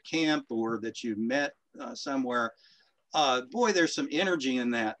knew at camp or that you met somewhere, boy, there's some energy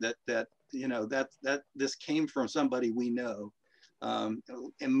in that this came from somebody we know,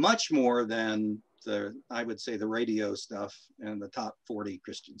 and much more than I would say the radio stuff and the top 40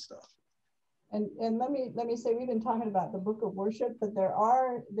 Christian stuff. And let me say, we've been talking about the book of worship, but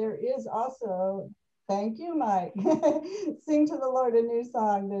there is also Thank you, Mike. Sing to the Lord a New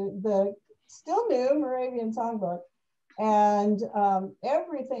Song, the still new Moravian songbook. And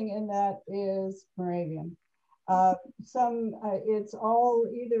everything in that is Moravian. It's all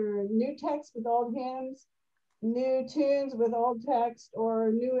either new text with old hymns, new tunes with old text,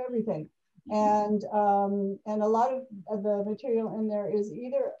 or new everything. And a lot of the material in there is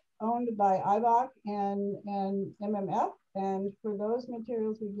either owned by IBOC and MMF. And for those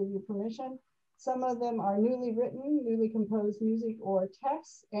materials, we give you permission. Some of them are newly written, newly composed music or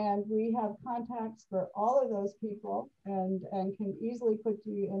text, and we have contacts for all of those people and can easily put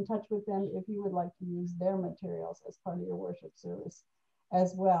you in touch with them if you would like to use their materials as part of your worship service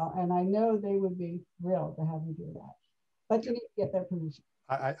as well. And I know they would be thrilled to have you do that, but you need to get their permission.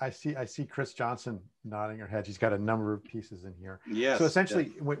 I see Chris Johnson nodding her head. She's got a number of pieces in here. Yes. So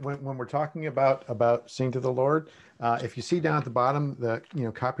essentially, yes, when we're talking about Sing to the Lord, if you see down at the bottom the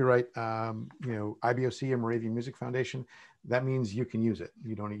copyright IBOC and Moravian Music Foundation, that means you can use it.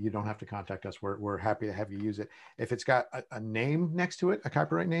 You don't have to contact us. We're happy to have you use it. If it's got a name next to it, a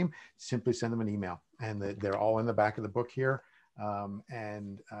copyright name, simply send them an email, and they're all in the back of the book here.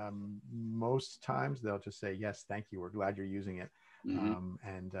 Most times they'll just say, yes, thank you. We're glad you're using it. Mm-hmm.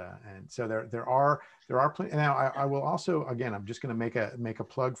 And so there are plenty. Now I will also, again, I'm just going to make a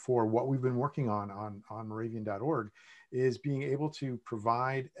plug for what we've been working on Moravian.org, is being able to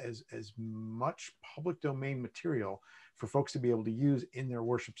provide as much public domain material for folks to be able to use in their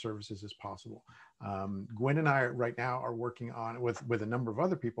worship services as possible. Gwen and I right now are working on, with a number of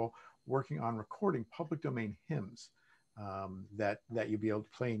other people, working on recording public domain hymns that you'll be able to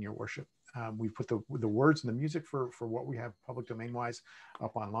play in your worship. We put the words and the music for what we have public domain wise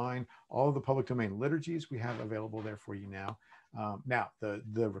up online. All of the public domain liturgies we have available there for you now. Now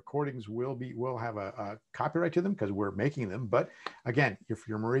the recordings will have a copyright to them because we're making them. But again, if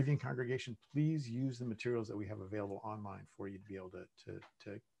you're a Moravian congregation, please use the materials that we have available online for you to be able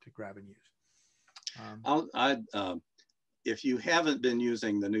to grab and use. If you haven't been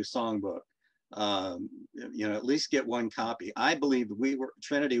using the new songbook, at least get one copy. I believe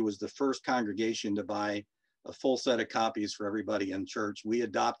Trinity was the first congregation to buy a full set of copies for everybody in church. We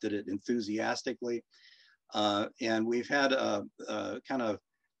adopted it enthusiastically, and we've had a kind of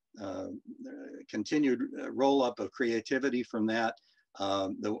continued roll up of creativity from that.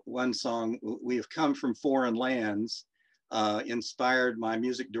 The one song, "We Have Come from Foreign Lands," inspired my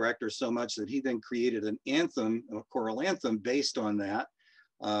music director so much that he then created an anthem, a choral anthem based on that.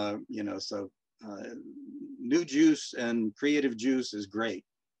 New juice and creative juice is great.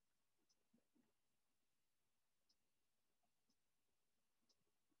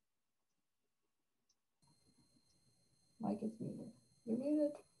 Mike is muted. You're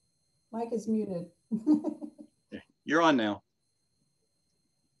muted. Mike is muted. You're on now.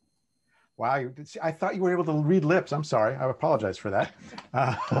 Wow, I thought you were able to read lips. I'm sorry. I apologize for that.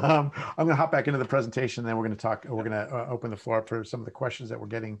 I'm going to hop back into the presentation, and then we're going to talk. We're going to open the floor up for some of the questions that we're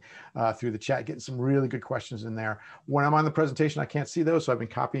getting through the chat. Getting some really good questions in there. When I'm on the presentation, I can't see those, so I've been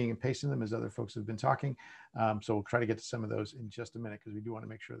copying and pasting them as other folks have been talking. So we'll try to get to some of those in just a minute because we do want to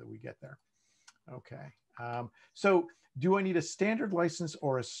make sure that we get there. Okay. So do I need a standard license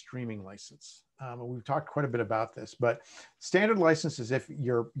or a streaming license? We've talked quite a bit about this, but standard license is if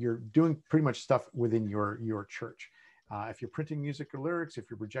you're doing pretty much stuff within your church. If you're printing music or lyrics, if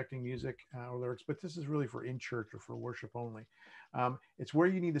you're projecting music or lyrics, but this is really for in church or for worship only. It's where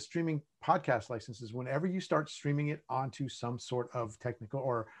you need the streaming podcast licenses whenever you start streaming it onto some sort of technical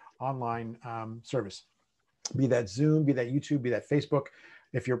or online service, be that Zoom, be that YouTube, be that Facebook.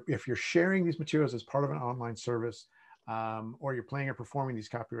 If you're sharing these materials as part of an online service, or you're playing or performing these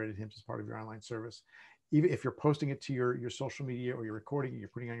copyrighted hymns as part of your online service, even if you're posting it to your social media or you're recording it, you're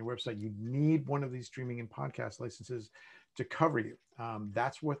putting it on your website, you need one of these streaming and podcast licenses to cover you.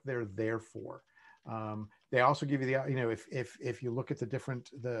 That's what they're there for. They also give you the, if you look at the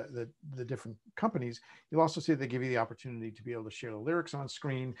different companies, you'll also see they give you the opportunity to be able to share the lyrics on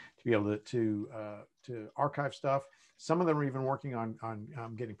screen, to be able to archive stuff. Some of them are even working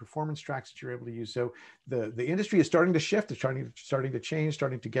on getting performance tracks that you're able to use. So the industry is starting to shift. It's starting to change,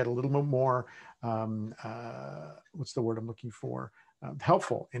 starting to get a little bit more, what's the word I'm looking for?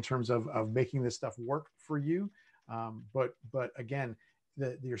 Helpful in terms of making this stuff work for you. But again,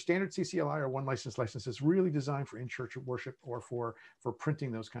 your standard CCLI or one license is really designed for in-church worship or for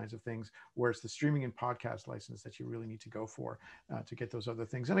printing those kinds of things, whereas the streaming and podcast license that you really need to go for to get those other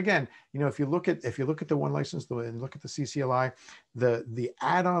things. And again, if you look at the one license and look at the CCLI, the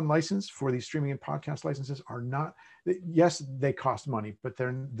add-on license for these streaming and podcast licenses are not, yes, they cost money, but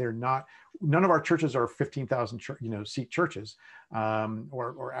they're not. None of our churches are 15,000 seat churches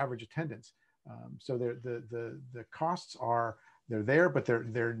or average attendance. So the costs are, they're there, but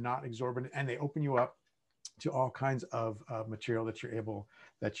they're not exorbitant, and they open you up to all kinds of material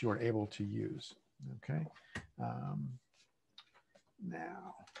that you are able to use. Okay.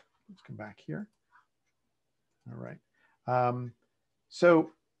 Now let's come back here. All right.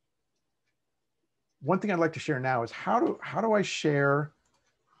 So one thing I'd like to share now is how do I share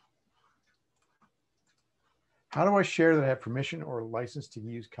that I have permission or license to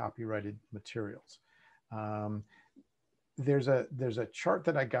use copyrighted materials? There's a chart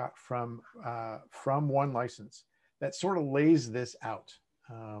that I got from One License that sort of lays this out.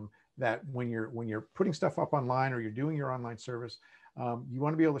 That when you're putting stuff up online or you're doing your online service, you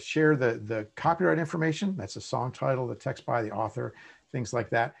want to be able to share the copyright information. That's the song title, the text by the author, things like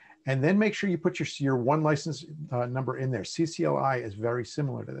that. And then make sure you put your One License number in there. CCLI is very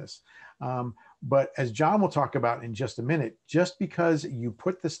similar to this. But as John will talk about in just a minute, just because you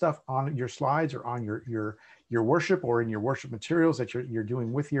put the stuff on your slides or on your worship or in your worship materials that you're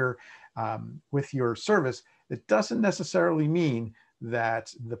doing with your service, it doesn't necessarily mean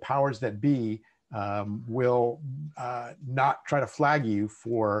that the powers that be will not try to flag you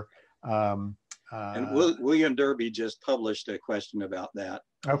for. And William Derby just published a question about that.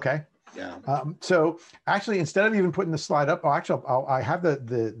 Okay. Yeah. So actually, instead of even putting the slide up, I have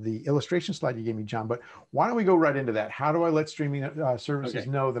the illustration slide you gave me, John. But why don't we go right into that? How do I let streaming services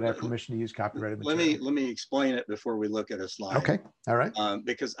know that I have permission to use copyrighted material? Let me explain it before we look at a slide. Okay. All right.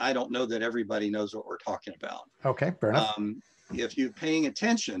 Because I don't know that everybody knows what we're talking about. Okay. Fair enough. If you're paying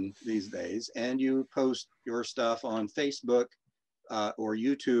attention these days and you post your stuff on Facebook or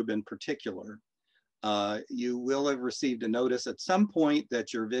YouTube in particular, you will have received a notice at some point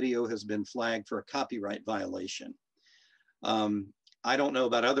that your video has been flagged for a copyright violation. I don't know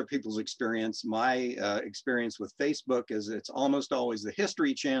about other people's experience. My experience with Facebook is it's almost always the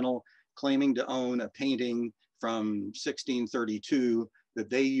History Channel claiming to own a painting from 1632 that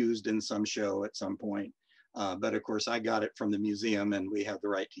they used in some show at some point. But of course, I got it from the museum and we have the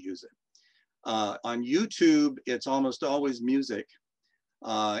right to use it. On YouTube, it's almost always music.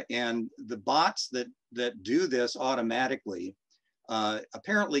 And the bots that do this automatically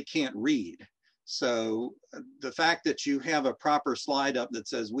apparently can't read. So the fact that you have a proper slide up that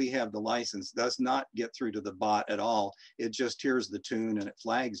says we have the license does not get through to the bot at all. It just hears the tune and it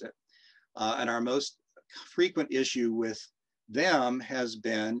flags it. And our most frequent issue with them has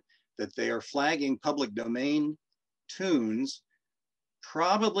been that they are flagging public domain tunes,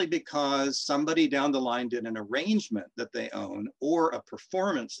 probably because somebody down the line did an arrangement that they own or a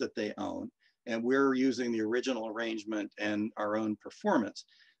performance that they own, and we're using the original arrangement and our own performance,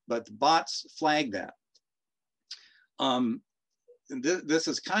 but the bots flag that. This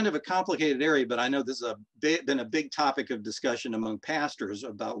is kind of a complicated area, but I know this has been a big topic of discussion among pastors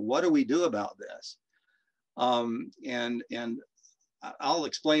about what do we do about this? And I'll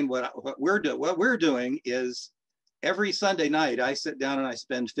explain what we're doing. What we're doing is every Sunday night, I sit down and I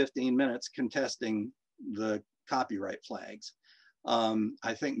spend 15 minutes contesting the copyright flags.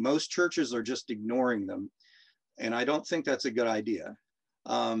 I think most churches are just ignoring them, and I don't think that's a good idea.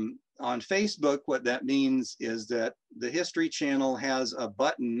 On Facebook, what that means is that the History Channel has a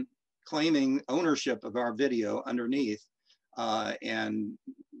button claiming ownership of our video underneath, and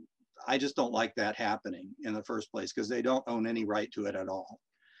I just don't like that happening in the first place because they don't own any right to it at all.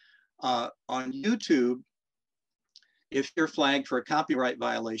 On YouTube, if you're flagged for a copyright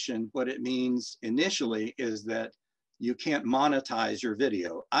violation, what it means initially is that you can't monetize your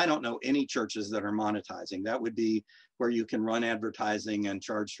video. I don't know any churches that are monetizing. That would be where you can run advertising and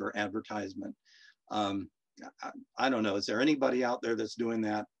charge for advertisement. I don't know, is there anybody out there that's doing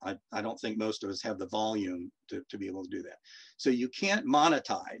that? I don't think most of us have the volume to be able to do that. So you can't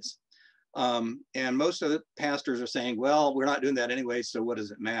monetize. And most of the pastors are saying, well, we're not doing that anyway, so what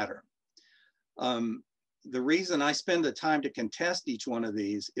does it matter? The reason I spend the time to contest each one of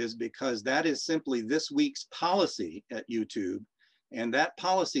these is because that is simply this week's policy at YouTube, and that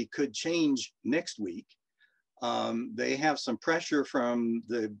policy could change next week. They have some pressure from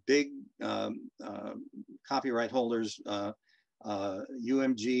the big copyright holders,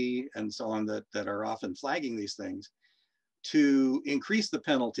 UMG and so on, that are often flagging these things, to increase the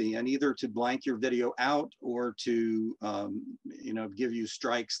penalty and either to blank your video out or to give you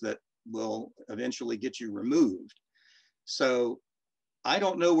strikes that will eventually get you removed. So I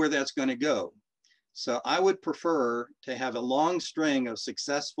don't know where that's going to go. So I would prefer to have a long string of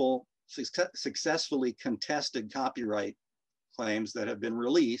successfully contested copyright claims that have been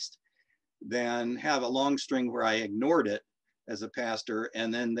released than have a long string where I ignored it as a pastor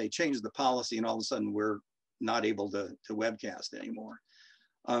and then they change the policy and all of a sudden we're not able to webcast anymore.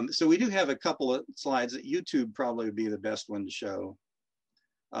 So we do have a couple of slides that YouTube probably would be the best one to show.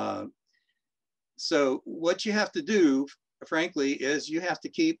 So what you have to do, frankly, is you have to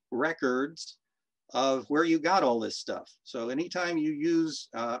keep records of where you got all this stuff. So anytime you use,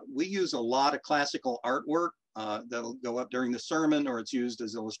 we use a lot of classical artwork that'll go up during the sermon, or it's used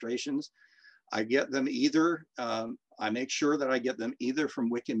as illustrations. I get them either, I make sure that I get them either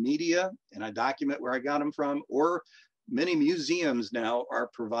from Wikimedia and I document where I got them from, or many museums now are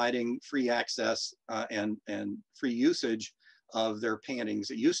providing free access and free usage of their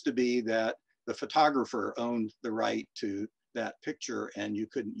paintings. It used to be that the photographer owned the right to that picture and you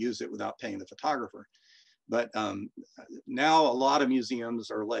couldn't use it without paying the photographer. But now a lot of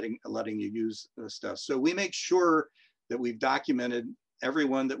museums are letting you use this stuff. So we make sure that we've documented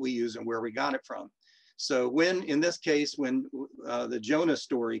everyone that we use and where we got it from. So when, in this case, when the Jonah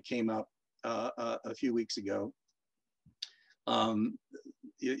story came up a few weeks ago,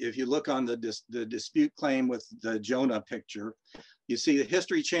 if you look on the dispute claim with the Jonah picture, you see the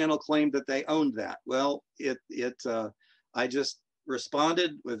History Channel claimed that they owned that. Well, I just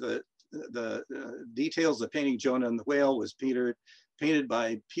responded with the details of painting Jonah and the whale was painted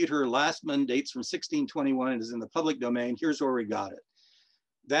by Peter Lastman, dates from 1621, and is in the public domain. Here's where we got it.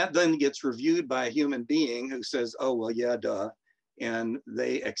 That then gets reviewed by a human being who says, oh, well, yeah, duh. And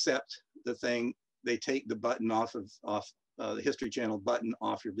they accept the thing. They take the button off the History Channel button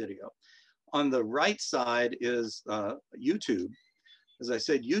off your video. On the right side is YouTube. As I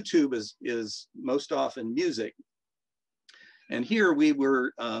said, YouTube is most often music. And here we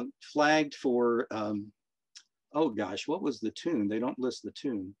were flagged for, oh gosh, what was the tune? They don't list the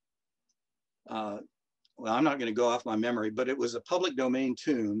tune. Well, I'm not going to go off my memory, but it was a public domain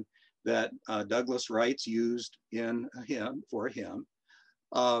tune that Douglas Wrights used in a hymn, for a hymn.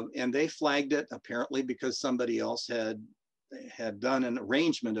 And they flagged it apparently because somebody else had done an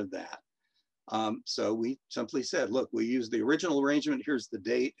arrangement of that. So we simply said, look, we used the original arrangement, here's the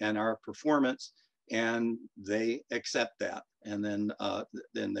date and our performance, and they accept that. And then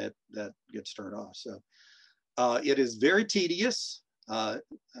that gets turned off. So it is very tedious.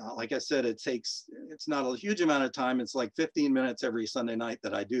 Like I said, it's not a huge amount of time. It's like 15 minutes every Sunday night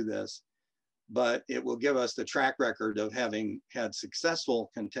that I do this, but it will give us the track record of having had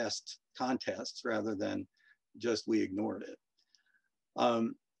successful contests rather than just we ignored it.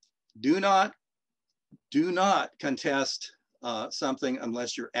 Do not contest something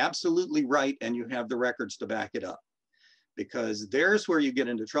unless you're absolutely right and you have the records to back it up, because there's where you get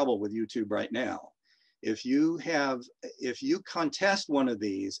into trouble with YouTube right now. If you contest one of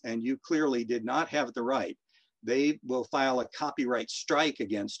these and you clearly did not have the right, they will file a copyright strike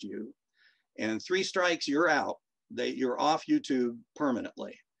against you. And 3 strikes, you're out. You're off YouTube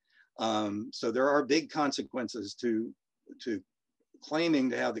permanently. So there are big consequences to claiming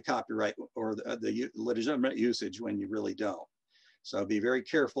to have the copyright or the legitimate usage when you really don't. So be very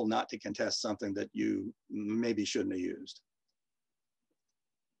careful not to contest something that you maybe shouldn't have used.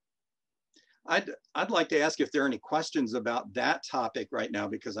 I'd like to ask if there are any questions about that topic right now,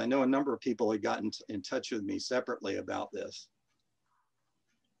 because I know a number of people had gotten in touch with me separately about this.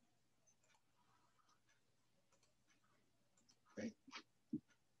 Okay.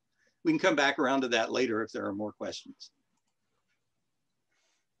 We can come back around to that later if there are more questions.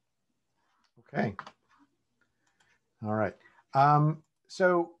 Okay. All right.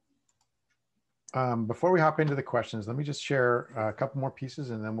 Before we hop into the questions, let me just share a couple more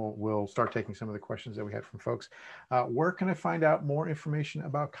pieces and then we'll start taking some of the questions that we had from folks. Where can I find out more information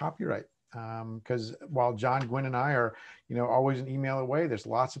about copyright? Because while John, Gwyneth, and I are, always an email away, there's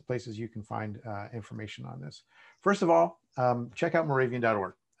lots of places you can find information on this. First of all, check out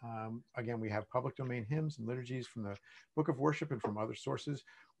Moravian.org. Again, we have public domain hymns and liturgies from the Book of Worship and from other sources.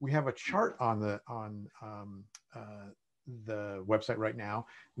 We have a chart on the website right now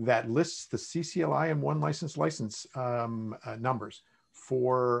that lists the CCLI and one license numbers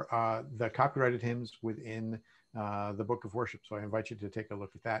for the copyrighted hymns within the Book of Worship. So I invite you to take a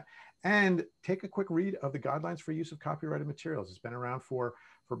look at that and take a quick read of the guidelines for use of copyrighted materials. It's been around for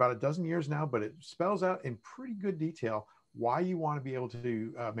about a dozen years now, but it spells out in pretty good detail why you want to be able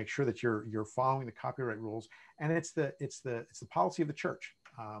to make sure that you're following the copyright rules, and it's the policy of the church.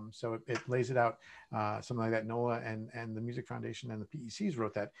 So it lays it out, something like that. NOLA and the Music Foundation and the PECs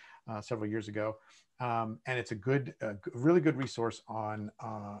wrote that several years ago, and it's a really good resource on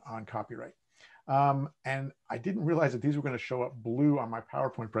copyright. And I didn't realize that these were going to show up blue on my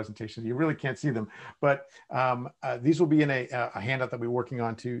PowerPoint presentation. You really can't see them, but these will be in a handout that we're working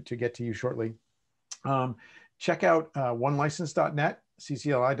on to get to you shortly. Check out onelicense.net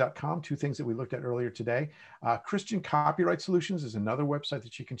ccli.com, two things that we looked at earlier today. Christian Copyright Solutions is another website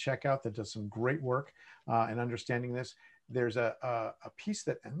that you can check out that does some great work in understanding this. There's a piece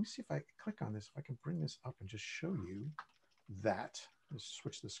that, and let me see if I click on this, if I can bring this up and just show you that. Let's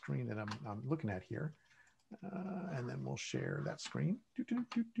switch the screen that I'm looking at here. And then we'll share that screen.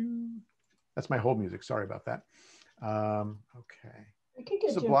 That's my hold music. Sorry about that. Okay.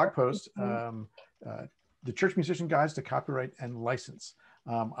 It's a blog post. The Church Musician Guides to Copyright and License.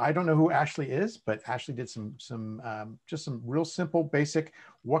 I don't know who Ashley is, but Ashley did just some real simple, basic.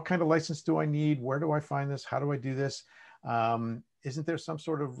 What kind of license do I need? Where do I find this? How do I do this? Isn't there some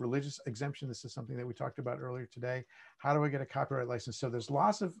sort of religious exemption? This is something that we talked about earlier today. How do I get a copyright license? So there's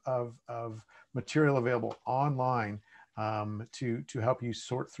lots of material available online to help you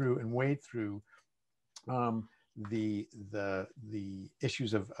sort through and wade through the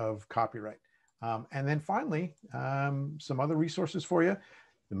issues of copyright. And then finally, some other resources for you.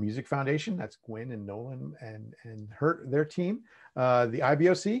 The Music Foundation, that's Gwyn and Nolan and their team. The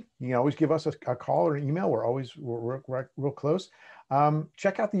IBOC, you can always give us a call or an email. We're real close.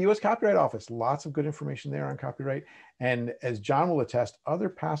 Check out the U.S. Copyright Office. Lots of good information there on copyright. And as John will attest, other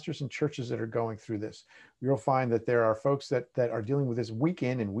pastors and churches that are going through this, you'll find that there are folks that are dealing with this week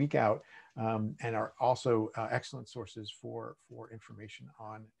in and week out, and are also excellent sources for information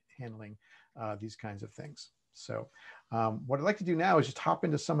on handling these kinds of things. So what I'd like to do now is just hop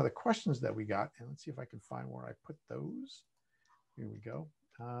into some of the questions that we got, and let's see if I can find where I put those. Here we go.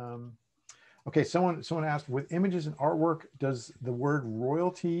 Okay, someone asked, with images and artwork, does the word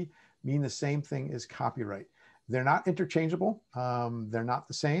royalty mean the same thing as copyright? They're not interchangeable. They're not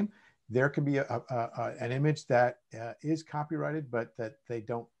the same. There can be an image that is copyrighted, but that they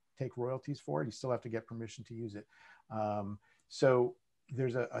don't take royalties for. You still have to get permission to use it. So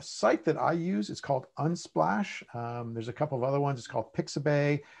there's a site that I use. It's called Unsplash. There's a couple of other ones. It's called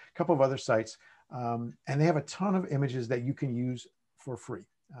Pixabay, a couple of other sites. And they have a ton of images that you can use for free.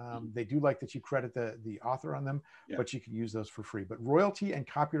 They do like that you credit the author on them, yeah, but you can use those for free. But royalty and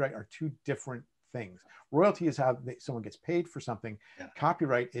copyright are two different things. Royalty is how someone gets paid for something. Yeah.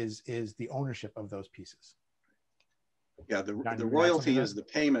 Copyright is the ownership of those pieces. Yeah, the royalty is the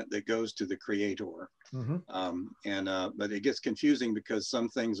payment that goes to the creator. Mm-hmm. But it gets confusing because some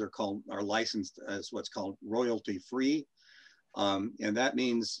things are licensed as what's called royalty free. And that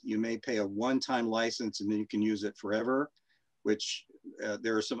means you may pay a one-time license and then you can use it forever, which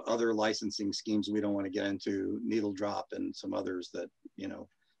there are some other licensing schemes we don't want to get into, Needle Drop and some others that,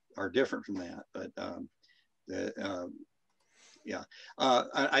 are different from that. But yeah,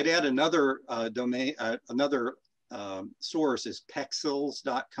 I'd add another domain, another source is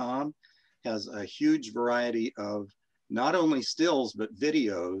pexels.com. Has a huge variety of not only stills, but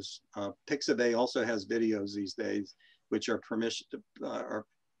videos. Pixabay also has videos these days, which are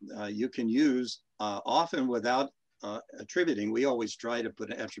you can use often without attributing. We always try to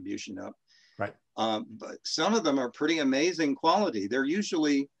put an attribution up. Right. But some of them are pretty amazing quality. They're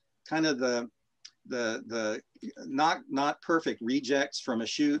usually kind of the not perfect rejects from a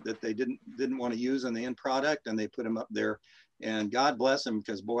shoot that they didn't want to use in the end product, and they put them up there. And God bless them,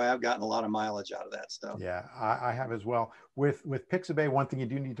 because boy, I've gotten a lot of mileage out of that stuff. Yeah, I have as well. With Pixabay, one thing you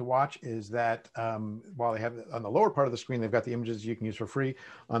do need to watch is that while they have on the lower part of the screen, they've got the images you can use for free.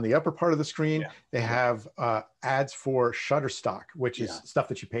 On the upper part of the screen, they have ads for Shutterstock, which is stuff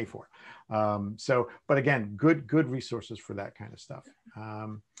that you pay for. But again, good resources for that kind of stuff.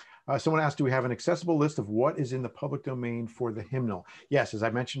 Someone asked, do we have an accessible list of what is in the public domain for the hymnal? Yes, as I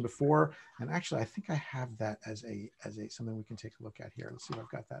mentioned before, and actually I think I have that as something we can take a look at here. Let's see if I've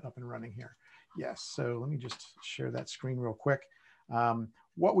got that up and running here. Yes, so let me just share that screen real quick.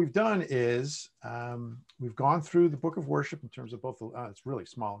 What we've done is we've gone through the book of worship in terms of both, it's really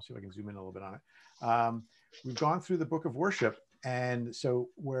small. Let's see if I can zoom in a little bit on it. We've gone through the book of worship, and so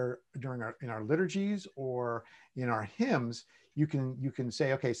where in our liturgies or in our hymns, you can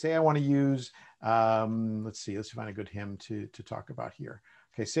say, okay, say I want to use, let's find a good hymn to talk about here.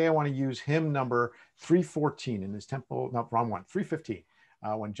 Okay, say I want to use hymn number 314 in this temple, no, wrong one, 315,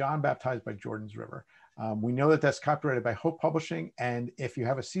 when John baptized by Jordan's River. We know that that's copyrighted by Hope Publishing, and if you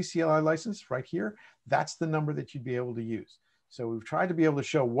have a CCLI license right here, that's the number that you'd be able to use. So we've tried to be able to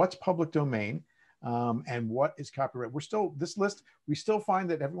show what's public domain, and what is copyright. This list, we still find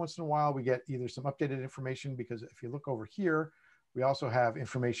that every once in a while we get either some updated information, because if you look over here, we also have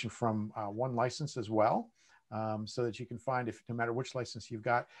information from one license as well, so that you can find no matter which license you've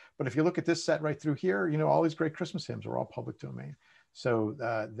got. But if you look at this set right through here, all these great Christmas hymns are all public domain. So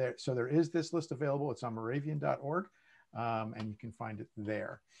there is this list available. It's on Moravian.org, and you can find it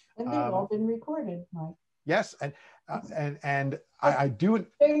there. And they've all been recorded, Mike. Yes, and I do.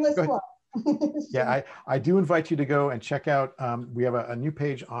 Shameless Go ahead. plug. Yeah, I do invite you to go and check out, we have a new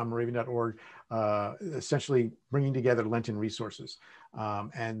page on Moravian.org, essentially bringing together Lenten resources.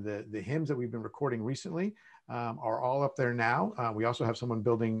 And the hymns that we've been recording recently are all up there now. We also have someone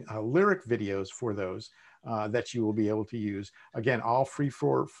building lyric videos for those that you will be able to use. Again, all free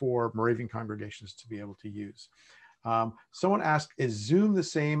for Moravian congregations to be able to use. Someone asked, is Zoom the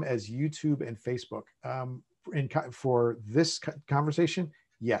same as YouTube and Facebook? For this conversation?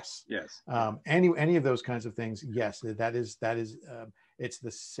 Yes. Yes. Any of those kinds of things? Yes. That is. It's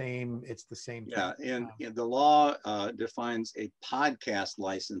the same. It's the same. Yeah. And the law defines a podcast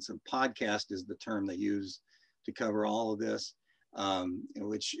license, and podcast is the term they use to cover all of this,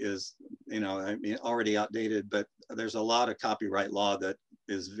 which is, I mean, already outdated. But there's a lot of copyright law that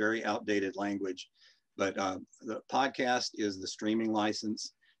is very outdated language. But the podcast is the streaming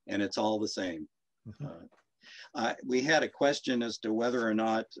license, and it's all the same. We had a question as to whether or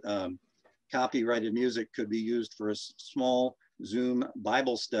not copyrighted music could be used for a small Zoom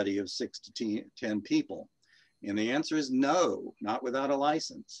Bible study of 6 to 10 people. And the answer is no, not without a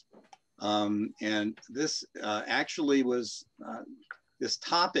license. And this actually was, this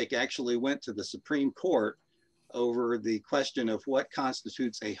topic actually went to the Supreme Court over the question of what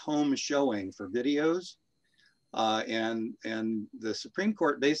constitutes a home showing for videos. And the Supreme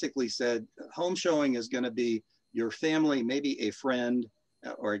Court basically said home showing is going to be your family, maybe a friend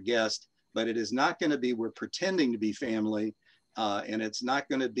or a guest, but it is not going to be, we're pretending to be family. And it's not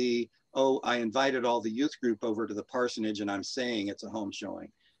going to be, oh, I invited all the youth group over to the parsonage and I'm saying it's a home showing.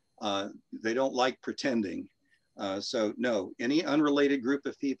 They don't like pretending. So no, any unrelated group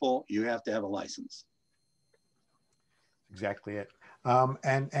of people, you have to have a license. Exactly it.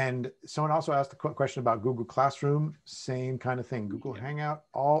 And someone also asked a question about Google Classroom, same kind of thing. Google Hangout,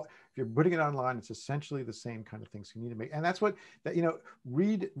 if you're putting it online, it's essentially the same kind of thing. So you need to make, and that's what,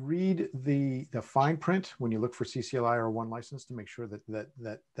 read the fine print when you look for CCLI or one license to make sure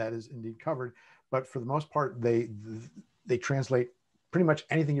that is indeed covered. But for the most part, they translate pretty much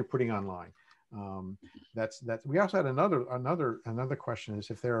anything you're putting online. That's we also had another question is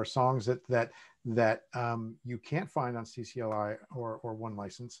if there are songs that you can't find on CCLI or one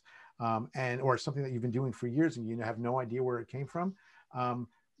license, or something that you've been doing for years and you have no idea where it came from.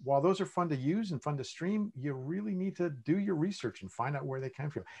 While those are fun to use and fun to stream, you really need to do your research and find out where they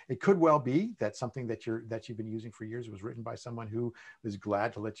came from. It could well be that something that you've been using for years was written by someone who was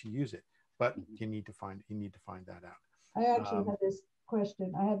glad to let you use it, but you need to find that out. I actually had this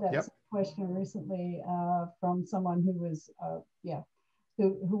question. I had that question recently from someone who was,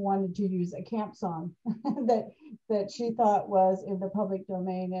 who wanted to use a camp song that she thought was in the public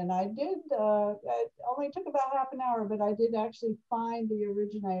domain. And I did, it only took about half an hour, but I did actually find the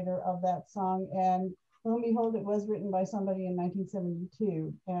originator of that song. And lo and behold, it was written by somebody in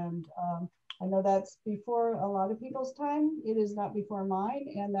 1972. And I know that's before a lot of people's time. It is not before mine.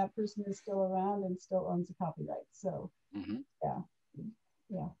 And that person is still around and still owns the copyright. So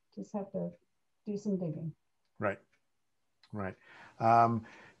yeah, just have to do some digging. Right.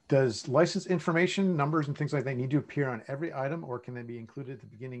 Does license information, numbers and things like that need to appear on every item, or can they be included at the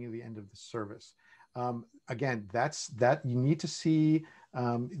beginning or the end of the service? Again, that you need to see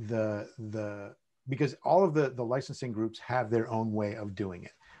because all of the licensing groups have their own way of doing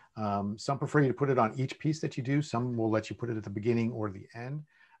it. Some prefer you to put it on each piece that you do. Some will let you put it at the beginning or the end.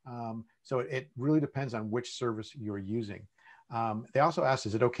 So it really depends on which service you're using. They also asked,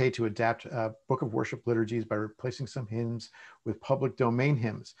 is it okay to adapt Book of Worship liturgies by replacing some hymns with public domain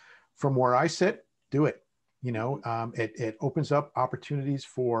hymns? From where I sit, do it. It opens up opportunities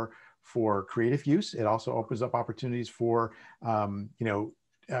for creative use. It also opens up opportunities for,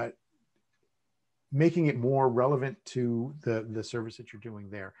 making it more relevant to the service that you're doing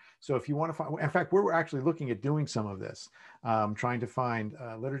there. So if you want to find, in fact, we're actually looking at doing some of this, trying to find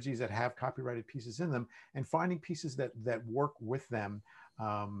liturgies that have copyrighted pieces in them and finding pieces that work with them,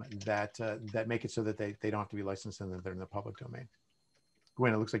 that make it so that they don't have to be licensed and that they're in the public domain.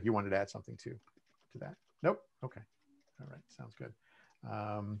 Gwen, it looks like you wanted to add something to that. Nope. Okay. All right. Sounds good.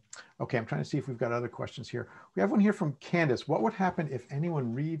 Okay, I'm trying to see if we've got other questions here. We have one here from Candace. What would happen if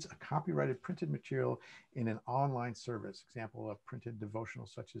anyone reads a copyrighted printed material in an online service? Example of printed devotional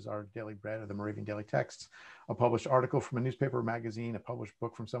such as our Daily Bread or the Moravian Daily Texts, a published article from a newspaper or magazine, a published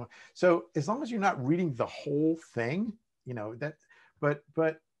book from someone. So as long as you're not reading the whole thing, but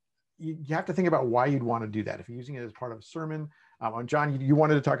you have to think about why you'd want to do that. If you're using it as part of a sermon, John, you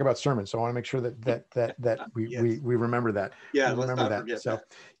wanted to talk about sermons, so I want to make sure that we remember that. Yeah, we remember that. Forget so that.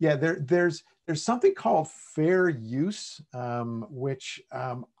 yeah, there's there's something called fair use, which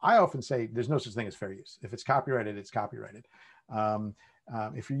I often say there's no such thing as fair use. If it's copyrighted, it's copyrighted.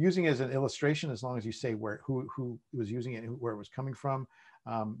 If you're using it as an illustration, as long as you say who was using it and where it was coming from,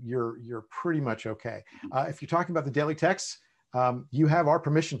 you're pretty much okay. If you're talking about the daily texts, you have our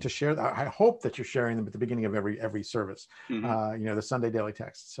permission to share that. I hope that you're sharing them at the beginning of every service. Mm-hmm. The Sunday daily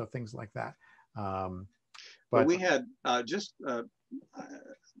texts, so things like that. But we had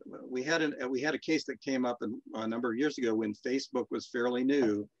we had a case that came up a number of years ago when Facebook was fairly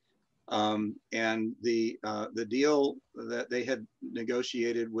new, and the deal that they had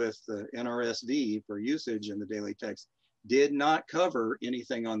negotiated with the NRSV for usage in the daily text did not cover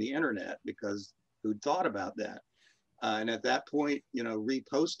anything on the internet, because who'd thought about that? And at that point,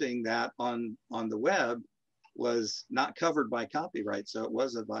 reposting that on the web was not covered by copyright, so it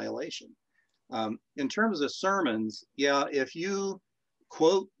was a violation. In terms of sermons, yeah, if you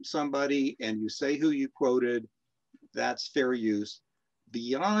quote somebody and you say who you quoted, that's fair use.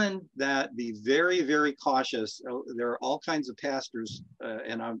 Beyond that, be very, very cautious. There are all kinds of pastors,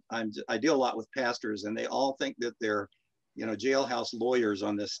 and I deal a lot with pastors, and they all think that they're, jailhouse lawyers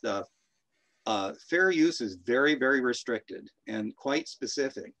on this stuff. Fair use is very, very restricted and quite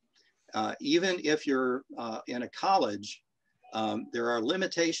specific. Even if you're in a college, there are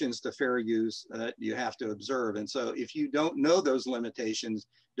limitations to fair use that you have to observe. And so if you don't know those limitations,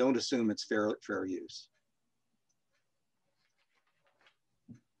 don't assume it's fair use.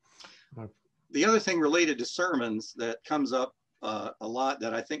 The other thing related to sermons that comes up a lot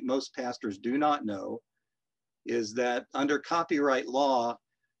that I think most pastors do not know is that under copyright law,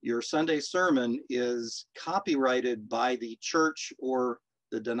 your Sunday sermon is copyrighted by the church or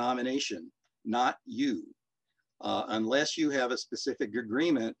the denomination, not you, unless you have a specific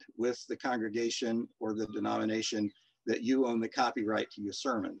agreement with the congregation or the denomination that you own the copyright to your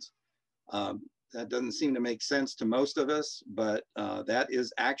sermons. That doesn't seem to make sense to most of us, but that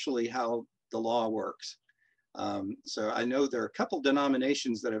is actually how the law works. So I know there are a couple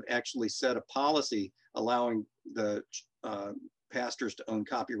denominations that have actually set a policy allowing the pastors to own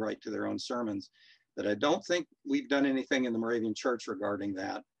copyright to their own sermons, but I don't think we've done anything in the Moravian Church regarding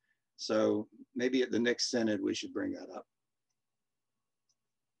that. So maybe at the next synod, we should bring that up.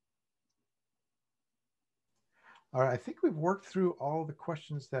 All right, I think we've worked through all the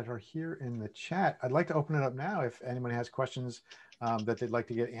questions that are here in the chat. I'd like to open it up now if anyone has questions that they'd like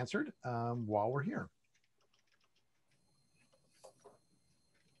to get answered while we're here.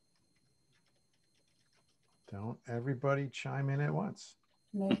 Don't everybody chime in at once.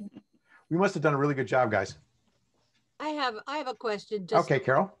 Maybe. We must have done a really good job, guys. I have a question. Okay,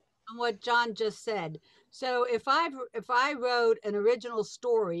 Carol. On what John just said. So if I wrote an original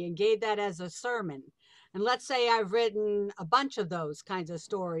story and gave that as a sermon, and let's say I've written a bunch of those kinds of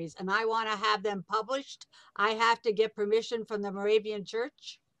stories and I want to have them published, I have to get permission from the Moravian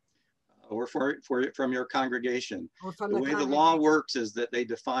Church? Or from your congregation. Or from the way the law works is that they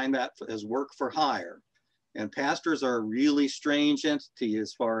define that as work for hire. And pastors are a really strange entity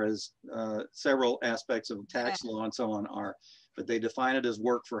as far as several aspects of tax law and so on are, but they define it as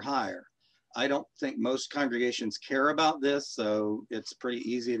work for hire. I don't think most congregations care about this, so it's pretty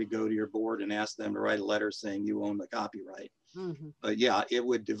easy to go to your board and ask them to write a letter saying you own the copyright. Mm-hmm. But yeah, it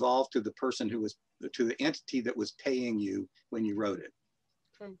would devolve to the person to the entity that was paying you when you wrote it.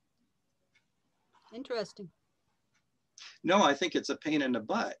 Okay. Interesting. No, I think it's a pain in the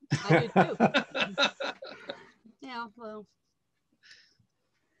butt. I do too. Yeah, well.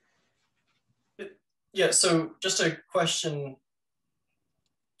 Yeah, so just a question.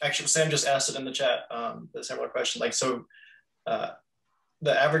 Actually, Sam just asked it in the chat, the similar question. Like, so the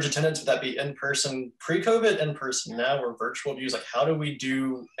average attendance, would that be in person pre-COVID, in person now, or virtual views? Like, how do we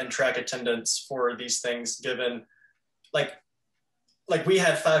do and track attendance for these things given, like we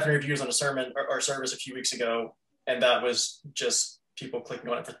had 500 views on a sermon or service a few weeks ago, and that was just people clicking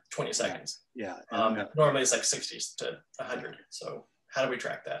on it for 20 seconds. Yeah. Normally it's like 60 to 100. So how do we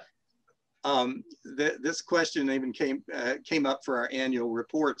track that? This question even came up for our annual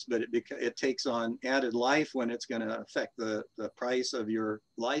reports, but it takes on added life when it's going to affect the price of your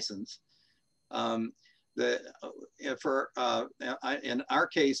license. In our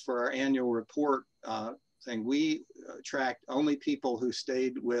case, for our annual report thing, we tracked only people who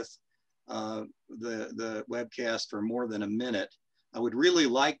stayed with the webcast for more than a minute. I would really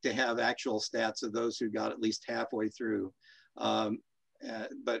like to have actual stats of those who got at least halfway through.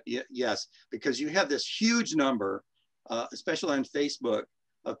 But yes, because you have this huge number, especially on Facebook,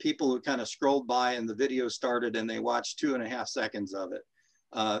 of people who kind of scrolled by and the video started and they watched 2.5 seconds of it.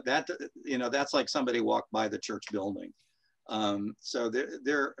 That's like somebody walked by the church building. So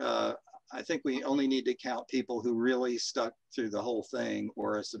I think we only need to count people who really stuck through the whole thing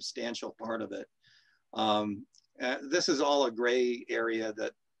or a substantial part of it. This is all a gray area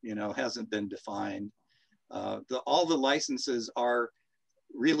that, you know, hasn't been defined. All the licenses are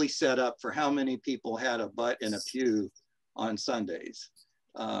really set up for how many people had a butt in a pew on Sundays.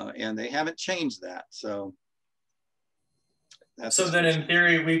 And they haven't changed that. So that's so then in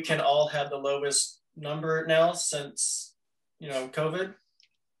theory, we can all have the lowest number now since, you know, COVID?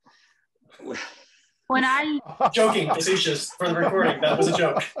 When I joking, facetious for the recording. That was a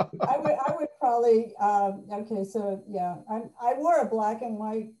joke. I would probably okay. So yeah, I wore a black and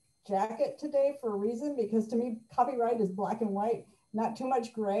white jacket today for a reason, because to me copyright is black and white, not too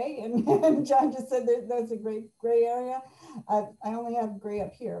much gray. And John just said that that's a great gray area. I only have gray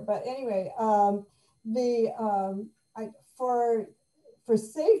up here, but anyway, for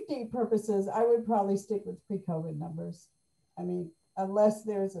safety purposes, I would probably stick with pre-COVID numbers. I mean, unless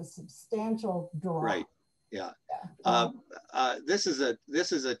there's a substantial drop. Right. Yeah. This is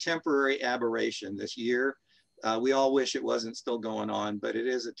a temporary aberration this year. We all wish it wasn't still going on, but it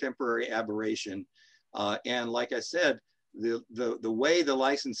is a temporary aberration. And like I said, the way the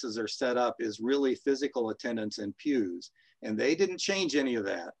licenses are set up is really physical attendance in pews, and they didn't change any of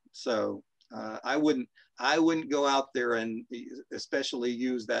that. So I wouldn't go out there and especially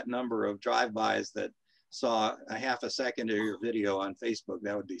use that number of drive-bys that saw a half a second of your video on Facebook.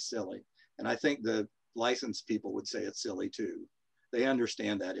 That would be silly. And I think the licensed people would say it's silly too. They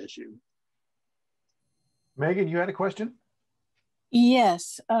understand that issue. Megan, you had a question?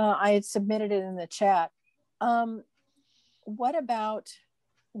 Yes, I had submitted it in the chat. What about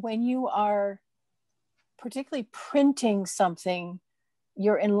when you are particularly printing something,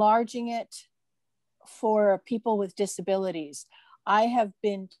 you're enlarging it for people with disabilities? I have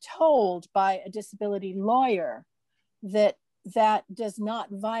been told by a disability lawyer that that does not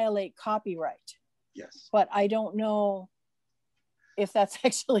violate copyright. Yes. But I don't know if that's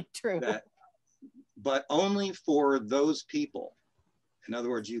actually true. But only for those people. In other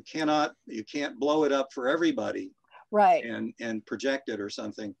words, you can't blow it up for everybody, right? And project it or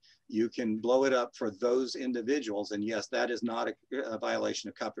something. You can blow it up for those individuals, and yes, that is not a violation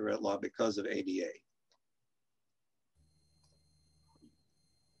of copyright law because of ADA.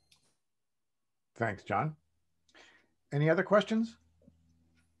 Thanks, John. Any other questions?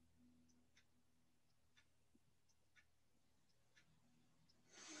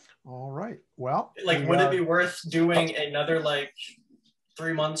 All right. Well, like, would it be worth doing another, like,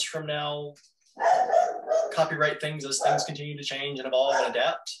 3 months from now, copyright things as things continue to change and evolve and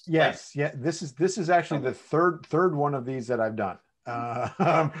adapt? Yes. Yeah. This is actually the third one of these that I've done.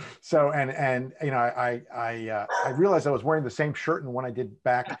 So and you know, I realized I was wearing the same shirt and one I did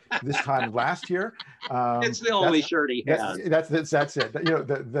back this time last year. It's the only shirt he has. That's it. You know,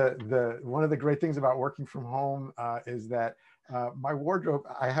 the one of the great things about working from home is that my wardrobe,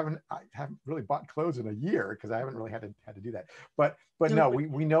 I haven't really bought clothes in a year because I haven't really had to do that. But no,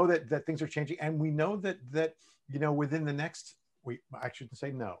 we know that things are changing, and we know that you know, within the next, I shouldn't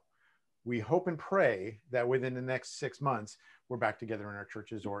say no. We hope and pray that within the next 6 months, we're back together in our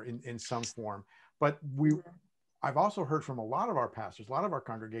churches or in some form. But I've also heard from a lot of our pastors, a lot of our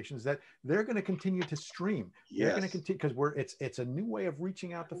congregations, that they're going to continue to stream. Yes. They're going to continue because it's a new way of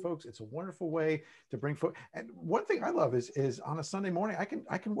reaching out to folks. It's a wonderful way to bring folks. And one thing I love is on a Sunday morning,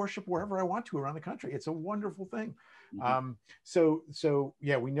 I can worship wherever I want to around the country. It's a wonderful thing. Mm-hmm. So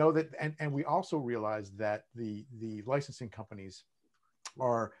yeah, we know that, and we also realize that the licensing companies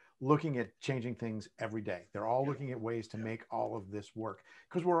are looking at changing things every day. They're all looking at ways to make all of this work,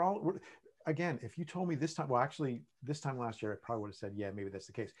 because again, if you told me this time, well, actually this time last year, I probably would have said, yeah, maybe that's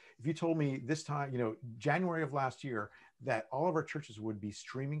the case. If you told me this time, you know, January of last year, that all of our churches would be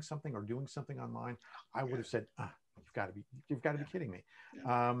streaming something or doing something online, I would have said, you've got to be kidding me.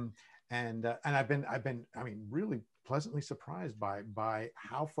 And I've been, I mean, really pleasantly surprised by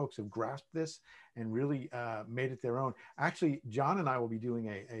how folks have grasped this and really made it their own. Actually, John and I will be doing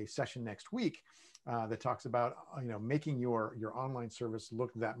a session next week that talks about, you know, making your online service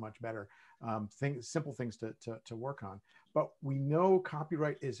look that much better. Simple things to work on. But we know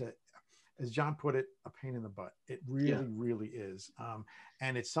copyright is as John put it, a pain in the butt. It really is.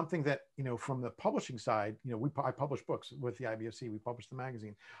 And it's something that, you know, from the publishing side, you know, I publish books with the IBFC, we publish the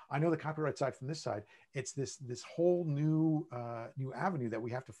magazine. I know the copyright side from this side, it's this whole new avenue that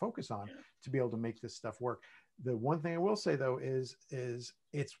we have to focus on to be able to make this stuff work. The one thing I will say though is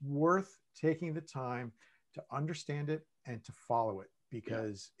it's worth taking the time to understand it and to follow it,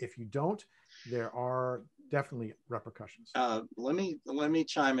 because if you don't, there are definitely repercussions. Let me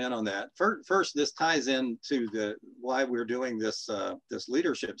chime in on that. First, this ties into why we're doing this this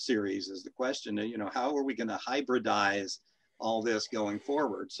leadership series. Is the question, you know, how are we going to hybridize all this going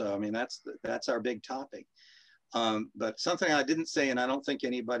forward? So I mean, that's our big topic. But something I didn't say, and I don't think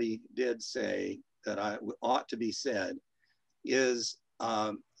anybody did say that ought to be said, is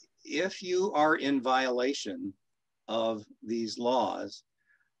if you are in violation of these laws,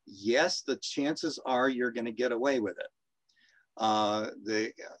 yes, the chances are you're going to get away with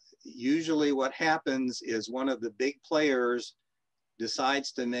it. Usually what happens is one of the big players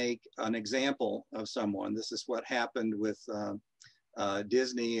decides to make an example of someone. This is what happened with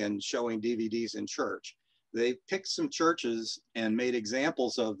Disney and showing DVDs in church. They picked some churches and made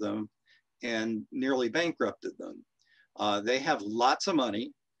examples of them and nearly bankrupted them. They have lots of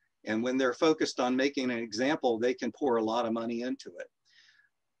money, and when they're focused on making an example, they can pour a lot of money into it.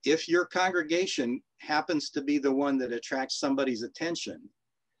 If your congregation happens to be the one that attracts somebody's attention,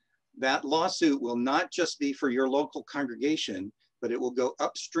 that lawsuit will not just be for your local congregation, but it will go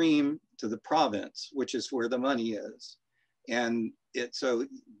upstream to the province, which is where the money is. And so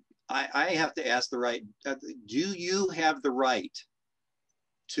I have to ask do you have the right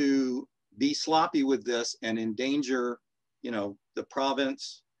to be sloppy with this and endanger, you know, the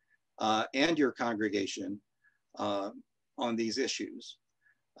province and your congregation on these issues?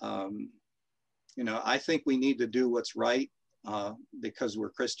 You know, I think we need to do what's right because we're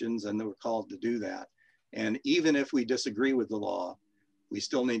Christians and we're called to do that. And even if we disagree with the law, we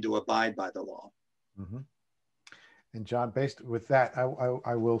still need to abide by the law. Mm-hmm. And John, based with that,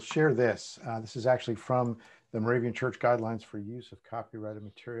 I will share this. This is actually from the Moravian Church Guidelines for Use of Copyrighted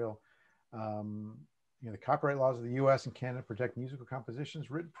Material. You know, the copyright laws of the U.S. and Canada protect musical compositions,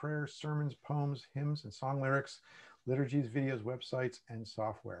 written prayers, sermons, poems, hymns, and song lyrics, liturgies, videos, websites, and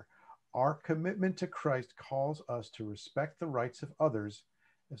software. Our commitment to Christ calls us to respect the rights of others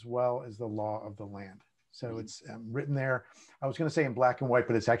as well as the law of the land. So it's written there. I was going to say in black and white,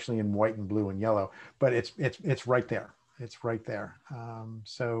 but it's actually in white and blue and yellow. But it's right there. It's right there.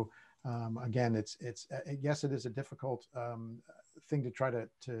 Again, it's yes, it is a difficult thing to try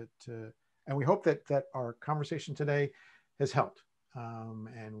to and we hope that our conversation today has helped.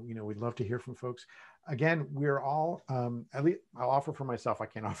 And you know, we'd love to hear from folks. Again, we're all, at least I'll offer for myself, I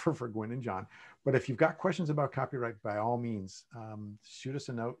can't offer for Gwen and John, but if you've got questions about copyright, by all means, shoot us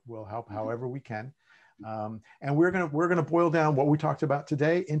a note. We'll help however we can. And we're gonna boil down what we talked about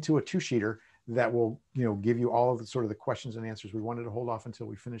today into a 2-sheeter that will, you know, give you all of the sort of the questions and answers. We wanted to hold off until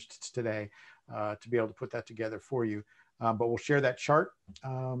we finished today to be able to put that together for you. But we'll share that chart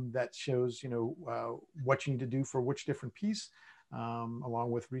that shows, you know, what you need to do for which different piece,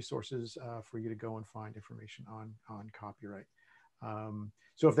 along with resources for you to go and find information on copyright.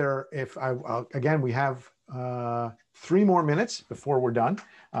 So again, we have 3 more minutes before we're done.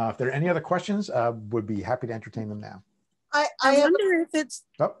 If there are any other questions, would be happy to entertain them now. I wonder if it's.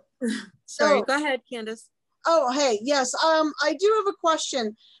 Oh. Sorry, go ahead, Candace. Oh, hey, yes. I do have a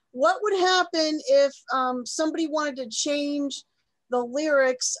question. What would happen if somebody wanted to change the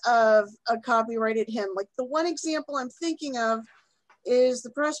lyrics of a copyrighted hymn? Like the one example I'm thinking of is the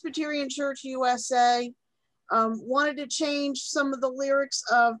Presbyterian Church USA wanted to change some of the lyrics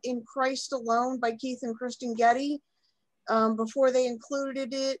of In Christ Alone by Keith and Kristen Getty before they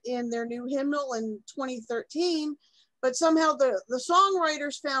included it in their new hymnal in 2013. But somehow the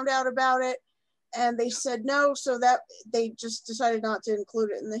songwriters found out about it and they said no, so that they just decided not to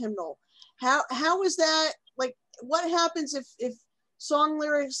include it in the hymnal. How is that, like, what happens if song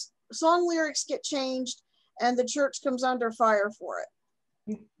lyrics get changed and the church comes under fire for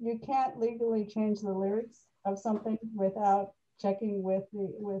it? You can't legally change the lyrics of something without checking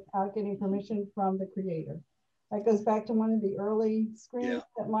without getting permission from the creator. That goes back to one of the early screens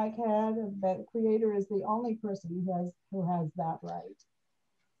that Mike had. That the creator is the only person who has that right.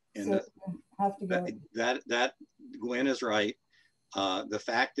 And so you have to go. That Gwen is right. The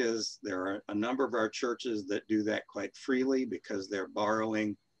fact is there are a number of our churches that do that quite freely because they're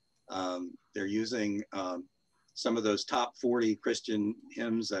borrowing, they're using some of those top 40 Christian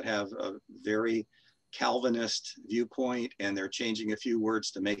hymns that have a very Calvinist viewpoint, and they're changing a few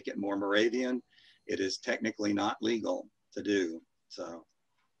words to make it more Moravian. It is technically not legal to do so.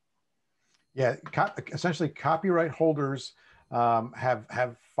 Yeah, essentially copyright holders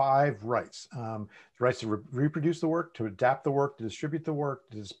have 5 rights. The rights to reproduce the work, to adapt the work, to distribute the work,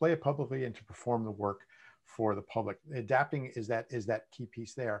 to display it publicly, and to perform the work for the public. Adapting is that key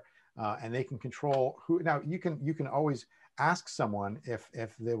piece there. and they can control who. Now you can always ask someone if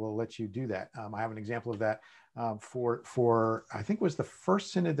they will let you do that. I have an example of that for I think it was the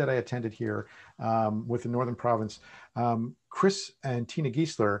first synod that I attended here with the Northern Province. Chris and Tina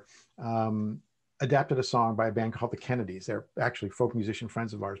Giesler adapted a song by a band called the Kennedys. They're actually folk musician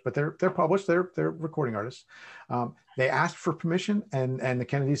friends of ours, but they're published. They're recording artists. They asked for permission, and the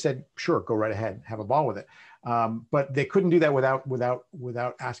Kennedys said, "Sure, go right ahead, have a ball with it." But they couldn't do that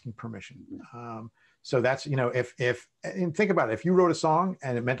without asking permission. So that's, and think about it. If you wrote a song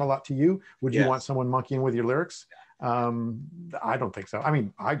and it meant a lot to you, would you want someone monkeying with your lyrics? I don't think so. I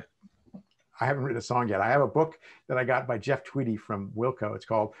mean, I haven't written a song yet. I have a book that I got by Jeff Tweedy from Wilco. It's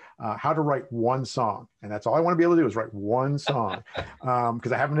called How to Write One Song. And that's all I want to be able to do is write one song.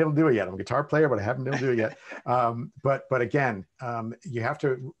 Because I haven't been able to do it yet. I'm a guitar player, but I haven't been able to do it yet. But again, you have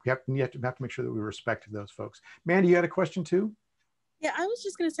to make sure that we respect those folks. Mandy, you had a question too? Yeah, I was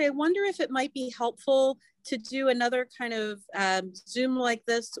just going to say, I wonder if it might be helpful to do another kind of Zoom like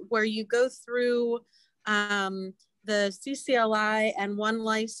this, where you go through the CCLI and one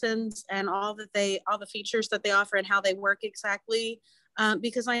license and all the features that they offer and how they work exactly.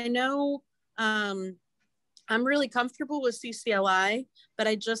 Because I know I'm really comfortable with CCLI, but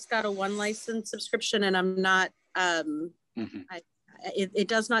I just got a one license subscription, and I'm not. It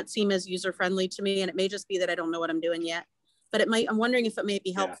does not seem as user friendly to me, and it may just be that I don't know what I'm doing yet. But I'm wondering if it may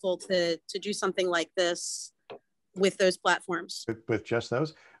be helpful to do something like this with those platforms. With just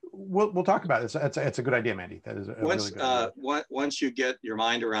those, we'll talk about it. It's a good idea, Mandy. That is a really good idea. Once you get your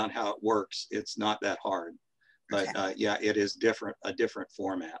mind around how it works, it's not that hard. But yeah, it is a different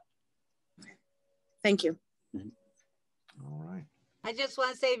format. Thank you. All right. I just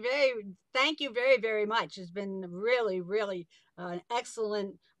want to say thank you very, very much. It's been really, really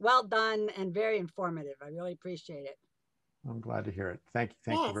excellent, well done, and very informative. I really appreciate it. I'm glad to hear it. Thank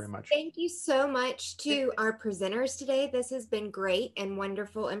you very much. Thank you so much to our presenters today. This has been great and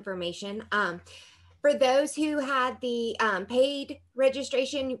wonderful information. For those who had the paid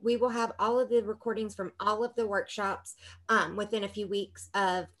registration, we will have all of the recordings from all of the workshops within a few weeks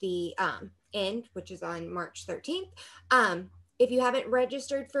of the end, which is on March 13th. If you haven't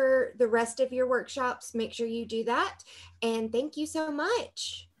registered for the rest of your workshops, make sure you do that. And thank you so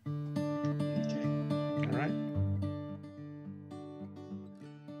much.